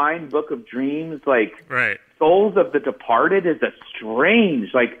don't mind Book of Dreams. Like, Souls of the Departed is a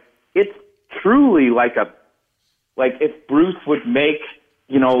strange, like, it's truly like if Bruce would make,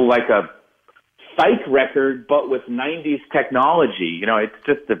 you know, like a psych record, but with 90s technology, you know, it's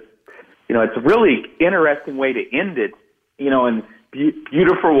just it's a really interesting way to end it, you know, and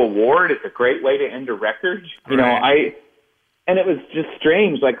Beautiful Reward is a great way to end a record, you know. And it was just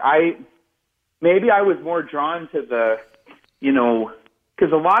strange. Like, maybe I was more drawn to the, you know,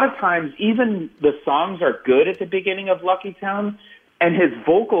 because a lot of times even the songs are good at the beginning of Lucky Town, and his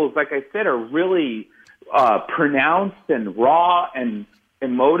vocals, like I said, are really pronounced and raw and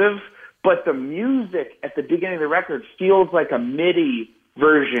emotive, but the music at the beginning of the record feels like a MIDI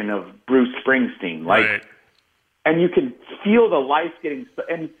version of Bruce Springsteen. Like, and you can feel the life getting,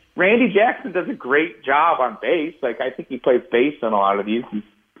 and Randy Jackson does a great job on bass. Like, I think he plays bass on a lot of these.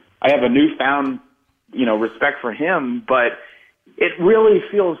 I have a newfound, you know, respect for him, but it really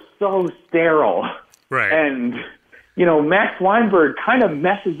feels so sterile. And, you know, Max Weinberg kind of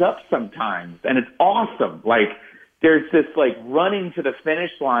messes up sometimes, and it's awesome. Like, there's this, like, running to the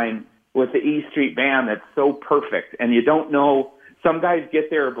finish line with the E Street Band that's so perfect, and you don't know, some guys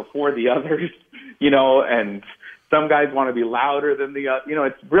get there before the others, you know, and some guys want to be louder than the other. You know,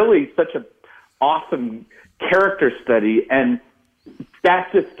 it's really such an awesome character study, and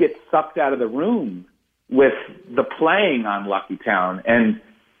that just gets sucked out of the room with the playing on Lucky Town. And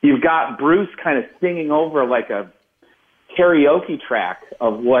you've got Bruce kind of singing over like a karaoke track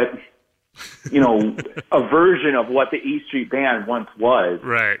of what, you know, a version of what the E Street Band once was.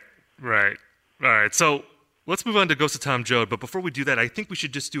 Right. All right. So let's move on to Ghost of Tom Joad. But before we do that, I think we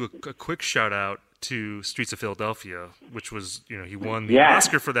should just do a quick shout out to Streets of Philadelphia, which was, he won the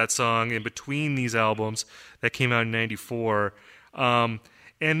Oscar for that song in between these albums that came out in '94.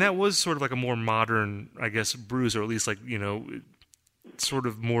 And that was sort of like a more modern, I guess, Bruce, or at least like, sort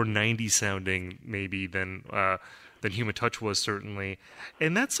of more 90s sounding maybe than Human Touch was, certainly.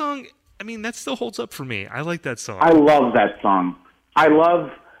 And that song, that still holds up for me. I like that song. I love that song. I love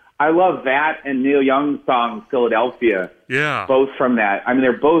that and Neil Young's song Philadelphia. Yeah. Both from that.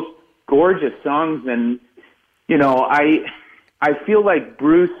 They're both gorgeous songs, and I feel like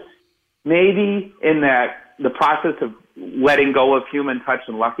Bruce, maybe in the process of letting go of Human Touch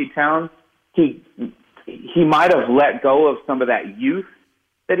and Lucky Town, he might have let go of some of that youth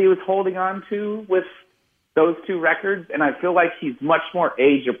that he was holding on to with those two records, and I feel like he's much more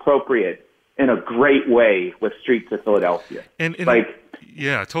age appropriate in a great way with Streets of Philadelphia. And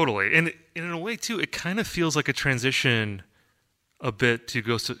yeah, totally. And in a way too, it kind of feels like a transition a bit to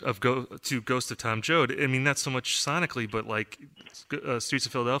Ghost of Tom Joad. Not so much sonically, but like Streets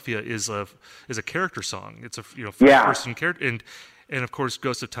of Philadelphia is a character song. It's a first person character, and of course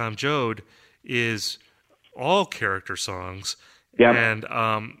Ghost of Tom Joad is all character songs. Yep.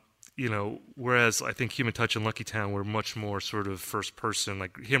 And whereas I think Human Touch and Lucky Town were much more sort of first person,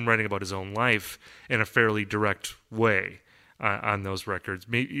 like him writing about his own life in a fairly direct way on those records,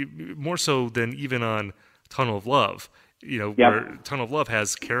 maybe more so than even on Tunnel of Love. Where Tunnel of Love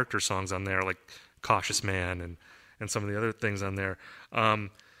has character songs on there, like Cautious Man and some of the other things on there.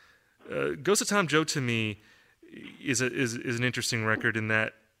 Ghost of Tom Joad to me is an interesting record in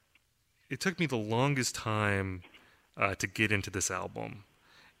that it took me the longest time to get into this album.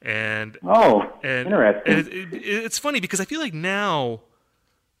 And interesting. It's funny because I feel like now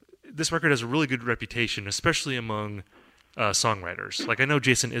this record has a really good reputation, especially among songwriters. Like I know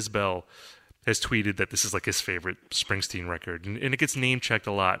Jason Isbell has tweeted that this is like his favorite Springsteen record, and it gets name-checked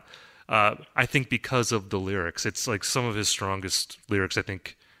a lot. I think because of the lyrics. It's like some of his strongest lyrics, I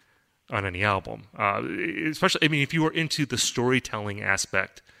think, on any album. Especially, if you were into the storytelling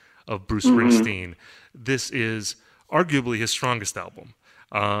aspect of Bruce Springsteen, this is arguably his strongest album.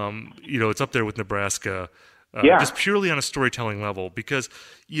 It's up there with Nebraska, just purely on a storytelling level, because,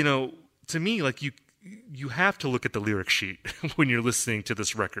 to me, like you have to look at the lyric sheet when you're listening to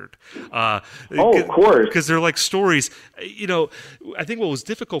this record. Of course. Because they're like stories. I think what was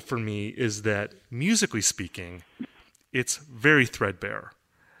difficult for me is that musically speaking, it's very threadbare.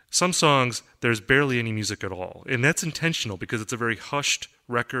 Some songs, there's barely any music at all. And that's intentional because it's a very hushed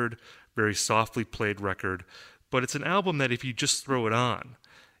record, very softly played record. But it's an album that if you just throw it on,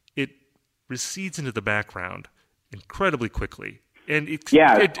 it recedes into the background incredibly quickly. And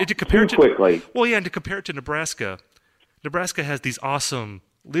to compare too quickly. And to compare it to Nebraska has these awesome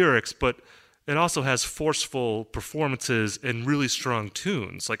lyrics, but it also has forceful performances and really strong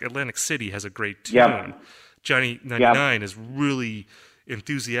tunes. Like Atlantic City has a great tune. Yep. Johnny 99 is really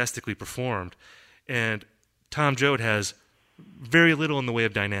enthusiastically performed. And Tom Joad has very little in the way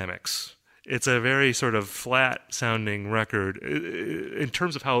of dynamics. It's a very sort of flat-sounding record in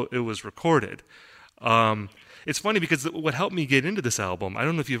terms of how it was recorded. It's funny because what helped me get into this album, I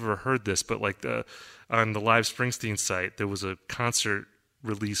don't know if you've ever heard this, but like on the Live Springsteen site, there was a concert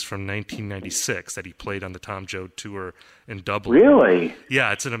release from 1996 that he played on the Tom Joad tour in Dublin. Really?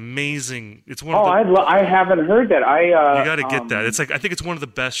 Yeah, it's an amazing. It's one. I haven't heard that. You got to get that. It's like I think it's one of the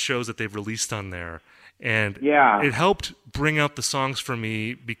best shows that they've released on there, and it helped bring out the songs for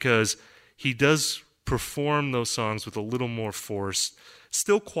me because he does perform those songs with a little more force,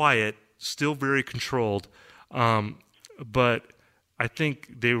 still quiet, still very controlled. But I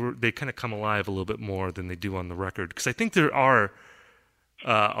think they kind of come alive a little bit more than they do on the record, because I think there are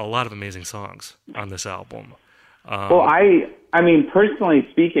a lot of amazing songs on this album. Well, I mean, personally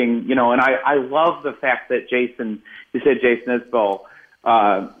speaking, and I love the fact that you said Jason Isbell,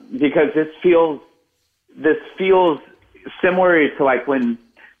 because this feels similar to like when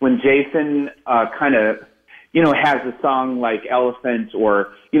Jason kind of has a song like Elephant,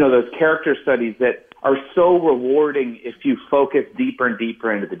 or those character studies that are so rewarding if you focus deeper and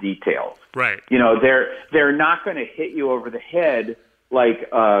deeper into the details. Right. They're not going to hit you over the head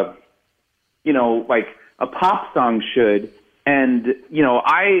like like a pop song should. And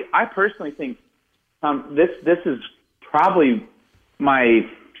I personally think this is probably my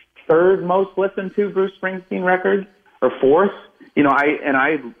third most listened to Bruce Springsteen record, or fourth.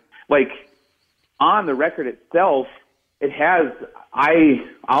 I like on the record itself, it has.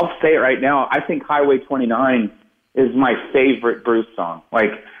 I'll say it right now. I think Highway 29 is my favorite Bruce song.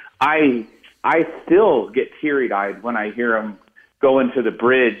 Like I still get teary-eyed when I hear him go into the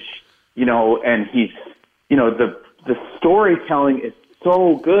bridge, and he's, the storytelling is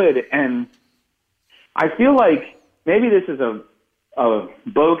so good, and I feel like maybe this is a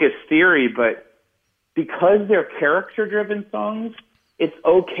bogus theory, but because they're character-driven songs, it's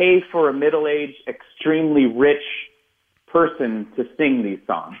okay for a middle-aged, extremely rich person to sing these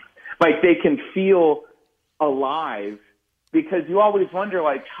songs. Like, they can feel alive, because you always wonder,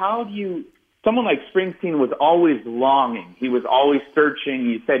 like, how do you... Someone like Springsteen was always longing. He was always searching.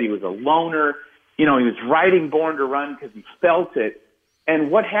 He said he was a loner. You know, he was writing Born to Run because he felt it.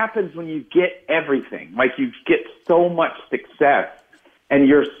 And what happens when you get everything? Like, you get so much success and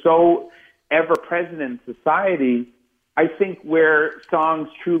you're so ever-present in society. I think where songs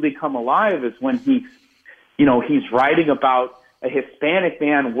truly come alive is when he's writing about a Hispanic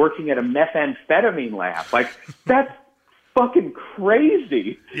man working at a methamphetamine lab. Like, that's fucking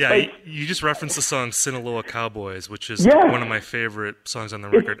crazy. Yeah, like, you just referenced the song Sinaloa Cowboys, which is one of my favorite songs on the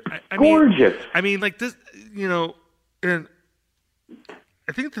record. I gorgeous. I mean, like this, and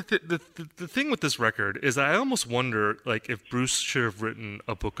I think the thing with this record is I almost wonder, like, if Bruce should have written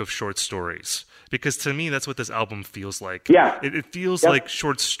a book of short stories, because to me that's what this album feels like. Yeah, it feels like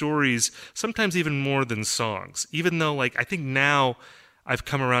short stories, sometimes even more than songs. Even though, like, I think now I've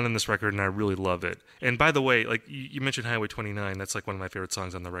come around on this record and I really love it. And by the way, like you mentioned Highway 29, that's like one of my favorite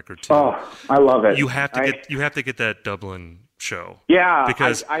songs on the record too. Oh, I love it. You have to get that Dublin show. Yeah,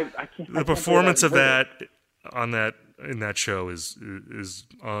 because I can't, the performance of that in that show is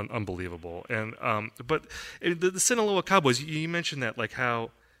unbelievable. And but the Sinaloa Cowboys, you mentioned that, like,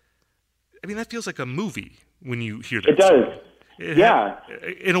 how, I mean, that feels like a movie when you hear that. It does.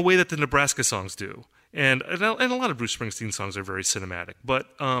 In a way that the Nebraska songs do. And a lot of Bruce Springsteen songs are very cinematic, but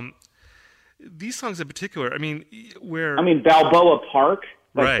these songs in particular, I mean, Balboa Park,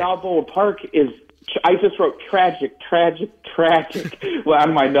 right. Balboa Park is. I just wrote tragic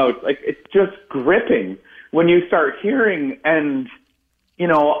on my notes. Like, it's just gripping when you start hearing, and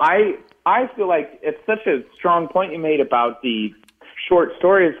I feel like it's such a strong point you made about the short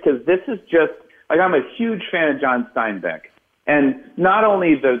stories, because this is just like, I'm a huge fan of John Steinbeck, and not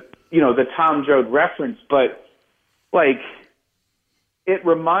only the Tom Joad reference, but, like, it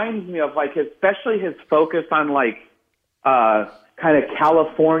reminds me of, like, especially his focus on, like, kind of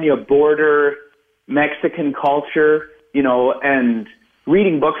California border Mexican culture, and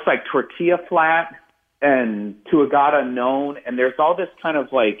reading books like Tortilla Flat and To a God Unknown, and there's all this kind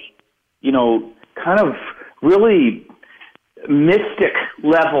of, like, kind of really mystic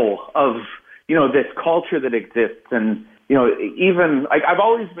level of, this culture that exists. And even, like, I've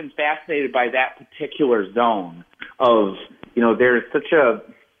always been fascinated by that particular zone of, there's such a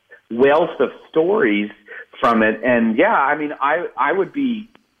wealth of stories from it. And yeah, I mean, I would be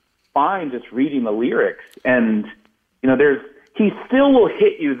fine just reading the lyrics. And, he still will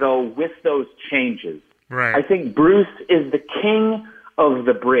hit you, though, with those changes. Right. I think Bruce is the king of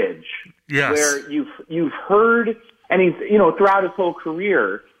the bridge. Yes. Where you've heard, and he's, throughout his whole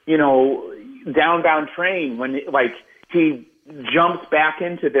career, Down Train, when, like, he jumps back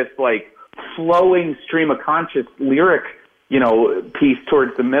into this, like, flowing stream of conscious lyric, piece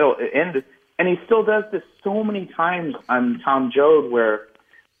towards the middle end. And he still does this so many times on Tom Joad, where,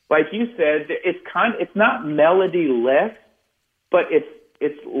 like you said, it's not melody-less, but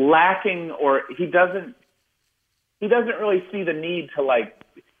it's lacking, or he doesn't really see the need to, like,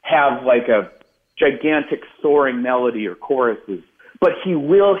 have, like, a gigantic soaring melody or choruses. But he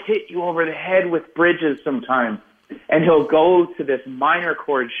will hit you over the head with bridges sometimes, and he'll go to this minor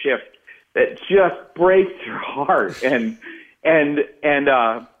chord shift that just breaks your heart. And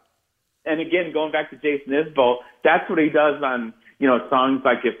again, going back to Jason Isbell, that's what he does on, songs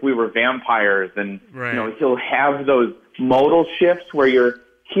like If We Were Vampires, and right. He'll have those modal shifts where you're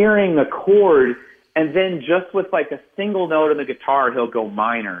hearing a chord, and then just with, like, a single note on the guitar, he'll go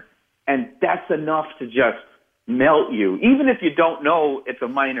minor, and that's enough to just melt you. Even if you don't know it's a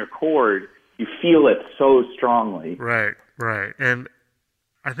minor chord, you feel it so strongly. Right. And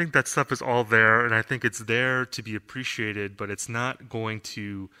I think that stuff is all there, and I think it's there to be appreciated, but it's not going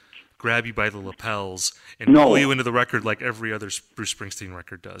to grab you by the lapels and pull you into the record like every other Bruce Springsteen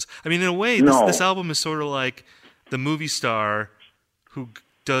record does. I mean, in a way, this album is sort of like the movie star who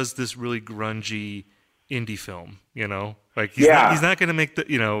does this really grungy indie film, Like, he's not going to make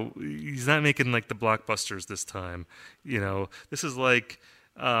he's not making, like, the blockbusters this time. This is like,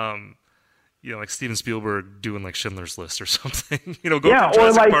 like Steven Spielberg doing, like, Schindler's List or something. Go from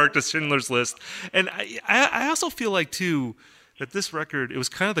Jurassic Park to Schindler's List. And I also feel like, too, that this record, it was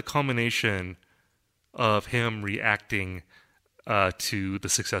kind of the culmination of him reacting to the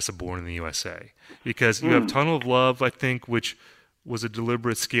success of Born in the U.S.A. Because you have Tunnel of Love, I think, which was a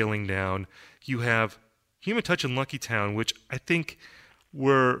deliberate scaling down. You have Human Touch and Lucky Town, which I think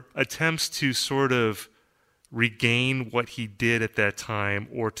were attempts to sort of regain what he did at that time,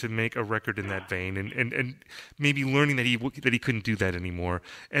 or to make a record in that vein, and maybe learning that he couldn't do that anymore,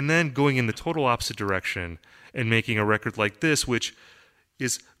 and then going in the total opposite direction and making a record like this, which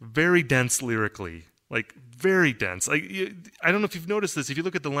is very dense lyrically, like very dense. Like, I don't know if you've noticed this. If you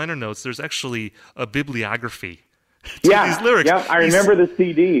look at the liner notes, there's actually a bibliography to these lyrics. Yeah, I remember the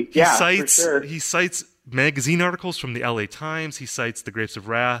CD. For sure. He cites magazine articles from the L.A. Times. He cites The Grapes of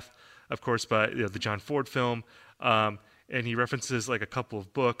Wrath, of course, by the John Ford film, and he references like a couple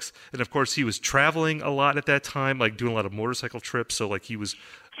of books. And of course, he was traveling a lot at that time, like doing a lot of motorcycle trips. So like he was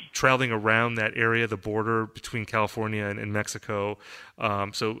traveling around that area, the border between California and Mexico.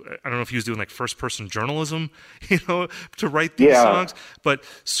 So I don't know if he was doing like first-person journalism, to write these songs. But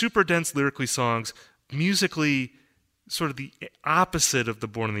super dense lyrically songs, musically sort of the opposite of the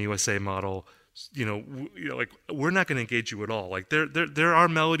Born in the USA model. Like, we're not going to engage you at all. Like, there are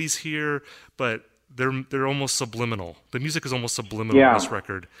melodies here, but they're almost subliminal. The music is almost subliminal on this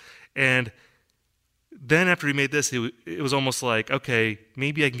record. And then after he made this, it was almost like, okay,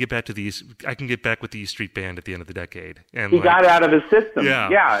 maybe I can get back with the E Street Band at the end of the decade. And he got out of his system.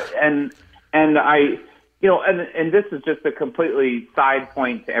 Yeah. And I, and this is just a completely side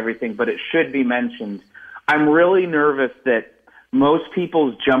point to everything, but it should be mentioned. I'm really nervous that most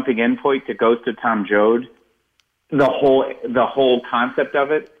people's jumping in point to Ghost of Tom Joad, the whole concept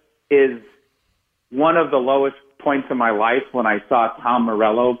of it, is one of the lowest points of my life when I saw Tom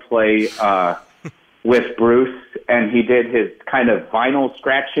Morello play with Bruce, and he did his kind of vinyl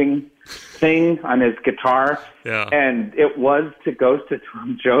scratching thing on his guitar, and it was to Ghost of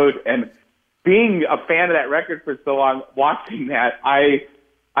Tom Joad. And being a fan of that record for so long, watching that,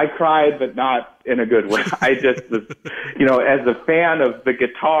 I cried, but not in a good way. I just was, as a fan of the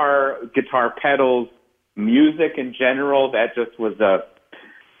guitar pedals, music in general, that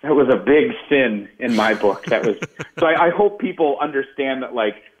was a big sin in my book. So I hope people understand that,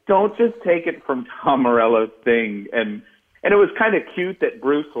 like, don't just take it from Tom Morello's thing. And it was kind of cute that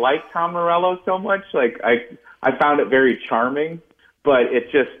Bruce liked Tom Morello so much. Like, I found it very charming, but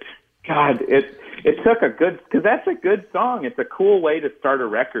it just, God, it took because that's a good song. It's a cool way to start a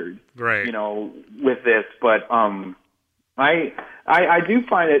record, right? With this. But I do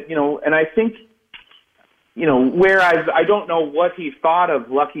find it, and I think, whereas I don't know what he thought of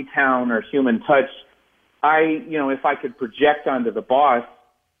Lucky Town or Human Touch, if I could project onto the boss,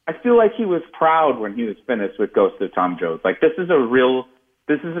 I feel like he was proud when he was finished with Ghost of Tom Joad. Like, this is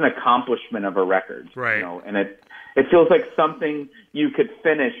an accomplishment of a record, right? And it feels like something you could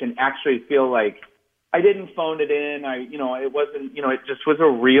finish and actually feel like, I didn't phone it in. It wasn't, it just was a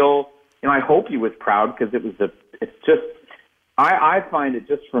real, I hope he was proud, because I find it,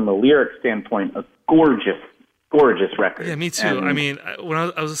 just from a lyric standpoint, a gorgeous record. Yeah, me too. And, I mean, when I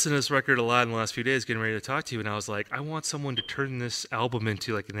was listening to this record a lot in the last few days, getting ready to talk to you, and I was like, I want someone to turn this album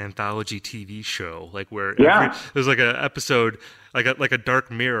into like an anthology TV show, like where there's like an episode, like a Dark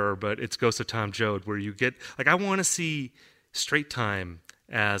Mirror, but it's Ghost of Tom Joad, where you get, like, I want to see Straight Time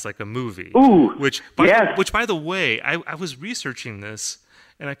as like a movie. Ooh, which by the way, I was researching this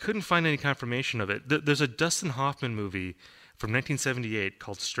and I couldn't find any confirmation of it. There's a Dustin Hoffman movie from 1978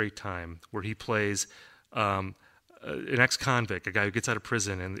 called Straight Time, where he plays an ex-convict, a guy who gets out of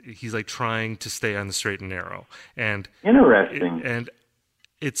prison, and he's like trying to stay on the straight and narrow. And interesting.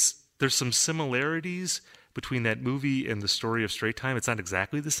 There's some similarities between that movie and the story of Straight Time. It's not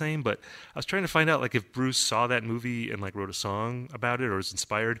exactly the same, but I was trying to find out, like, if Bruce saw that movie and like wrote a song about it or was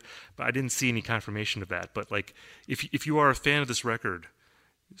inspired, but I didn't see any confirmation of that. But like, if you are a fan of this record,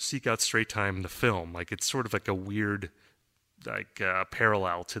 seek out Straight Time, the film. Like, it's sort of like a weird, like,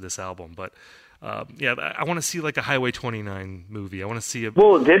 parallel to this album. But I want to see like a Highway 29 movie. I want to see a.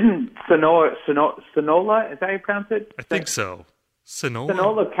 Well, didn't Sonola? Is that how you pronounce it? I think so.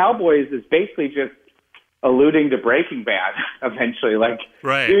 Sonola Cowboys is basically just alluding to Breaking Bad. Eventually, like,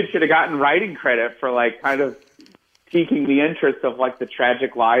 right. Dude should have gotten writing credit for like kind of piquing the interest of like the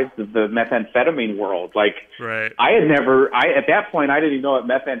tragic lives of the methamphetamine world. Like, right. At that point I didn't even know what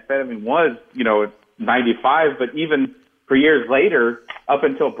methamphetamine was. 95, but even for years later, up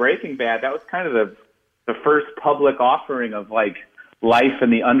until Breaking Bad, that was kind of the first public offering of like life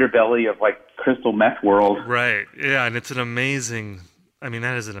in the underbelly of like crystal meth world. Right. Yeah, and that is an amazing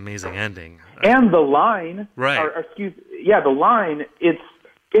ending. And the line, right? The line. It's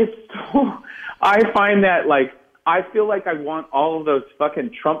so. I find that, like, I feel like I want all of those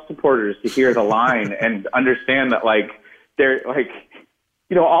fucking Trump supporters to hear the line and understand that, like, they're like,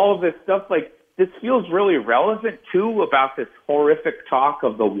 all of this stuff. Like, this feels really relevant too, about this horrific talk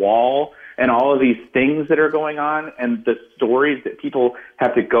of the wall and all of these things that are going on and the stories that people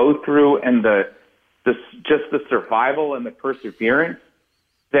have to go through and just the survival and the perseverance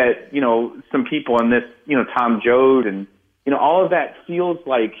that, some people in this, Tom Joad and, all of that feels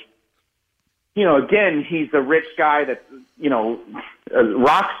like, again, he's a rich guy that's, a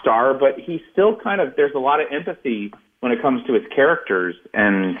rock star, but he's still there's a lot of empathy when it comes to his characters.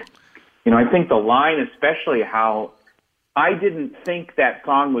 And, I think the line, especially how I didn't think that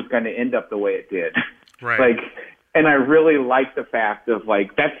song was going to end up the way it did. Right. And I really like the fact of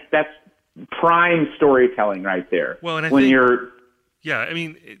that's prime storytelling right there. Well, and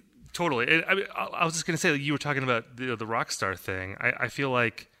totally. I was just going to say that you were talking about the rock star thing. I feel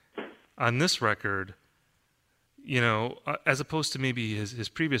like on this record, as opposed to maybe his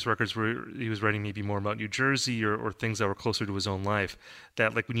previous records where he was writing maybe more about New Jersey or things that were closer to his own life,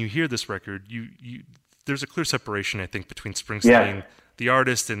 that when you hear this record, there's a clear separation, I think, between Springsteen, the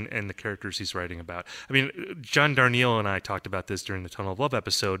artist, and the characters he's writing about. I mean, John Darnielle and I talked about this during the Tunnel of Love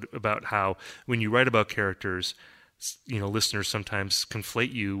episode about how when you write about characters, listeners sometimes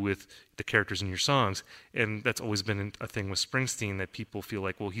conflate you with the characters in your songs, and that's always been a thing with Springsteen, that people feel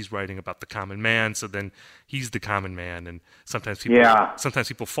like, well, he's writing about the common man, so then he's the common man, and sometimes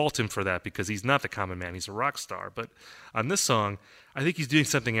people fault him for that because he's not the common man, he's a rock star. But on this song, I think he's doing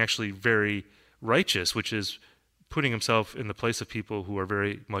something actually very righteous, which is putting himself in the place of people who are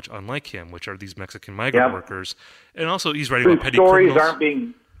very much unlike him, which are these Mexican migrant workers, and also he's writing about petty criminals.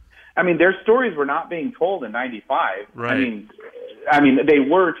 Their stories were not being told in '95. Right. I mean, they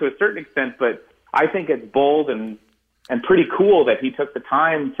were to a certain extent, but I think it's bold and pretty cool that he took the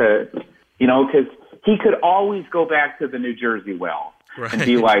time to, because he could always go back to the New Jersey well and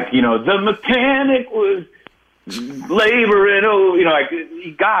be like, the mechanic was laboring.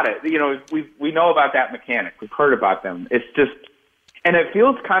 He got it. We know about that mechanic. We've heard about them. It's just, and it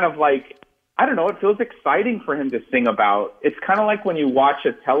feels kind of like, I don't know, it feels exciting for him to sing about. It's kind of like when you watch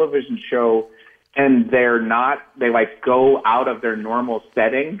a television show and they go out of their normal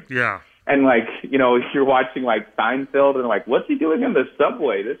setting. Yeah. And you're watching Seinfeld and what's he doing in the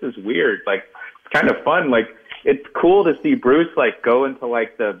subway? This is weird. It's kind of fun. It's cool to see Bruce go into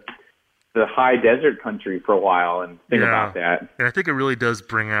the high desert country for a while and think about that. And I think it really does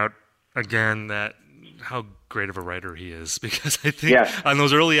bring out again that how great of a writer he is, because I think on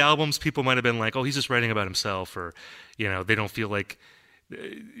those early albums, people might have been like, oh, he's just writing about himself, or, they don't feel like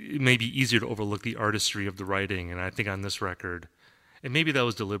it may be easier to overlook the artistry of the writing. And I think on this record, and maybe that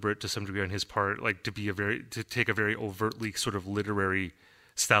was deliberate to some degree on his part, to take a very overtly sort of literary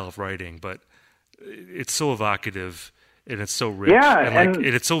style of writing, but it's so evocative and it's so rich and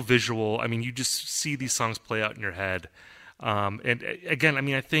it's so visual. I mean, you just see these songs play out in your head. And again, I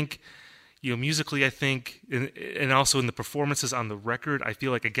mean, I think, musically, I think, and also in the performances on the record, I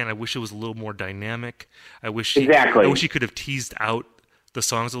feel like, again, I wish it was a little more dynamic. I wish he could have teased out the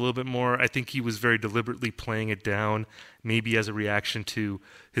songs a little bit more. I think he was very deliberately playing it down, maybe as a reaction to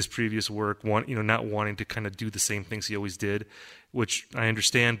his previous work, not wanting to kind of do the same things he always did, which I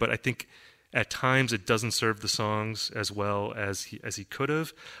understand, but I think at times it doesn't serve the songs as well as he could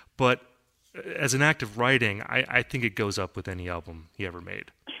have. But as an act of writing, I think it goes up with any album he ever made.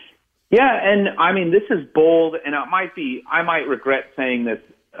 Yeah, and I mean, this is bold, and I might regret saying this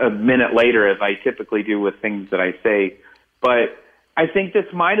a minute later, as I typically do with things that I say, but I think this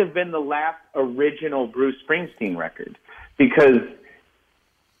might have been the last original Bruce Springsteen record, because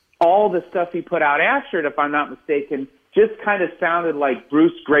all the stuff he put out after it, if I'm not mistaken, just kind of sounded like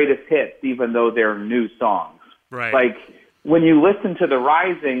Bruce's greatest hits, even though they're new songs. Right. When you listen to The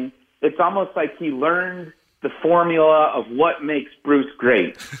Rising, it's almost like he learned the formula of what makes Bruce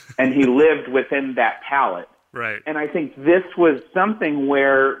great, and he lived within that palette. Right. And I think this was something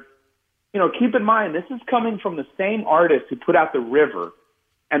where, keep in mind, this is coming from the same artist who put out The River,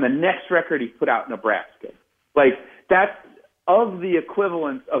 and the next record he put out, Nebraska. That's of the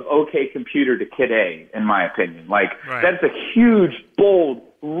equivalence of OK Computer to Kid A, in my opinion. That's a huge, bold,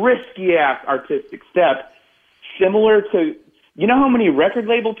 risky-ass artistic step, similar to, how many record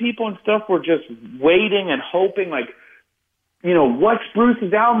label people and stuff were just waiting and hoping, what's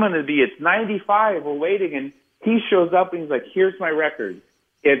Bruce's album going to be? It's 95, we're waiting, and he shows up and he's like, here's my record.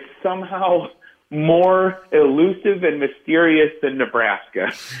 It's somehow more elusive and mysterious than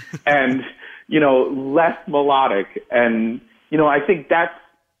Nebraska and, less melodic. And, I think that's,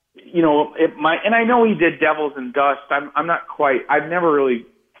 and I know he did Devils and Dust. I've never really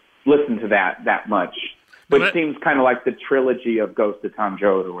listened to that much. Which seems kind of like the trilogy of Ghost of Tom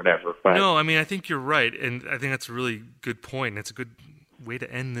Joad or whatever. But. No, I mean, I think you're right, and I think that's a really good point. It's a good way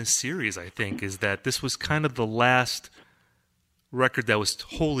to end this series, I think, is that this was kind of the last record that was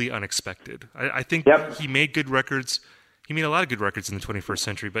wholly unexpected. I think he made good records. He made a lot of good records in the 21st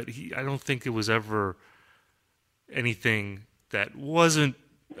century, but I don't think it was ever anything that wasn't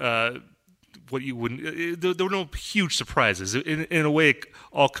what you wouldn't. There were no huge surprises. In a way, it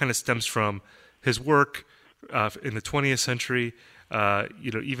all kind of stems from his work in the 20th century.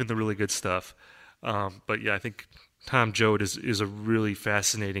 Even the really good stuff. But yeah, I think Tom Joad is a really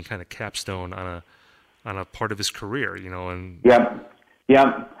fascinating kind of capstone on a part of his career. And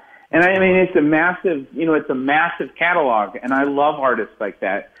And I mean, it's a massive catalog, and I love artists like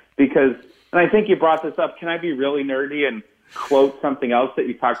that because. And I think you brought this up. Can I be really nerdy and quote something else that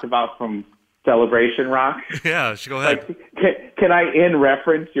you talked about from Celebration Rock? Yeah, go ahead. Can I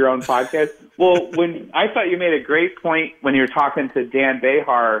reference your own podcast? Well, when I thought you made a great point when you were talking to Dan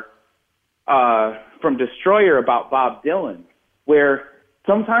Behar from Destroyer about Bob Dylan, where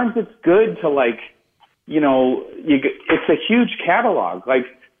sometimes it's good to it's a huge catalog. Like,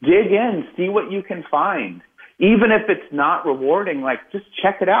 dig in, see what you can find. Even if it's not rewarding, just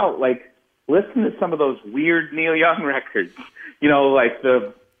check it out. Listen to some of those weird Neil Young records, like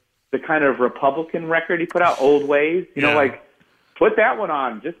the kind of Republican record he put out, Old Ways, put that one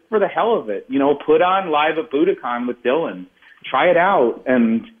on just for the hell of it. Put on Live at Budokan with Dylan. Try it out.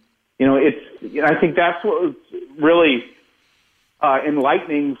 And, I think that's what was really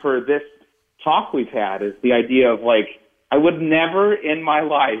enlightening for this talk we've had is the idea of, I would never in my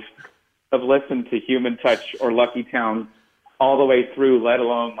life have listened to Human Touch or Lucky Town all the way through, let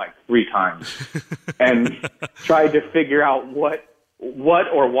alone 3 times, and tried to figure out what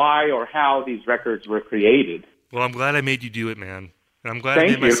or why or how these records were created. Well, I'm glad I made you do it, man. And I'm glad I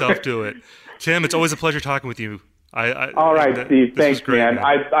made myself do it. Tim, it's always a pleasure talking with you. All right, Steve. Thanks, great, man.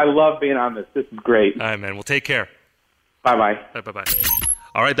 I love being on this. This is great. All right, man. Well, take care. Bye-bye. Bye-bye.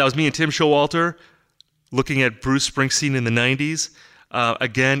 All right, that was me and Tim Showalter looking at Bruce Springsteen in the 90s.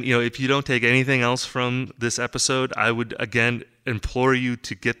 Again, if you don't take anything else from this episode, I would, again, implore you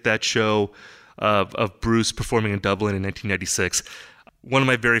to get that show of Bruce performing in Dublin in 1996. One of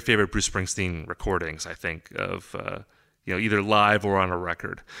my very favorite Bruce Springsteen recordings, I think, of either live or on a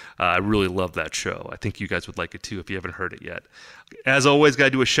record. I really love that show. I think you guys would like it too if you haven't heard it yet. As always, got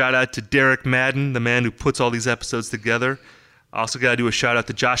to do a shout-out to Derek Madden, the man who puts all these episodes together. Also got to do a shout-out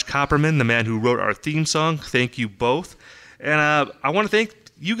to Josh Copperman, the man who wrote our theme song. Thank you both. And I want to thank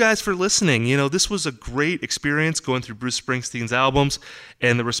you guys for listening. This was a great experience going through Bruce Springsteen's albums,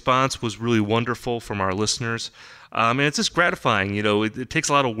 and the response was really wonderful from our listeners. And it's just gratifying. It takes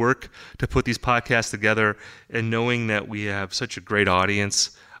a lot of work to put these podcasts together, and knowing that we have such a great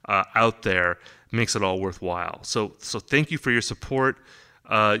audience out there makes it all worthwhile. So thank you for your support.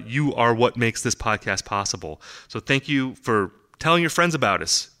 You are what makes this podcast possible. So thank you for telling your friends about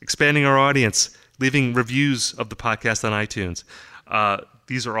us, expanding our audience, leaving reviews of the podcast on iTunes.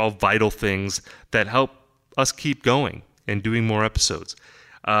 These are all vital things that help us keep going and doing more episodes.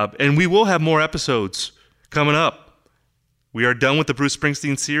 And we will have more episodes coming up. We are done with the Bruce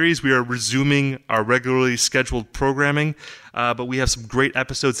Springsteen series. We are resuming our regularly scheduled programming, but we have some great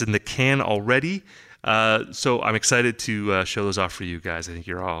episodes in the can already. So I'm excited to show those off for you guys. I think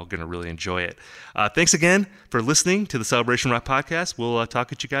you're all going to really enjoy it. Thanks again for listening to the Celebration Rock Podcast. We'll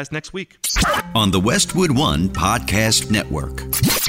talk at you guys next week. On the Westwood One Podcast Network.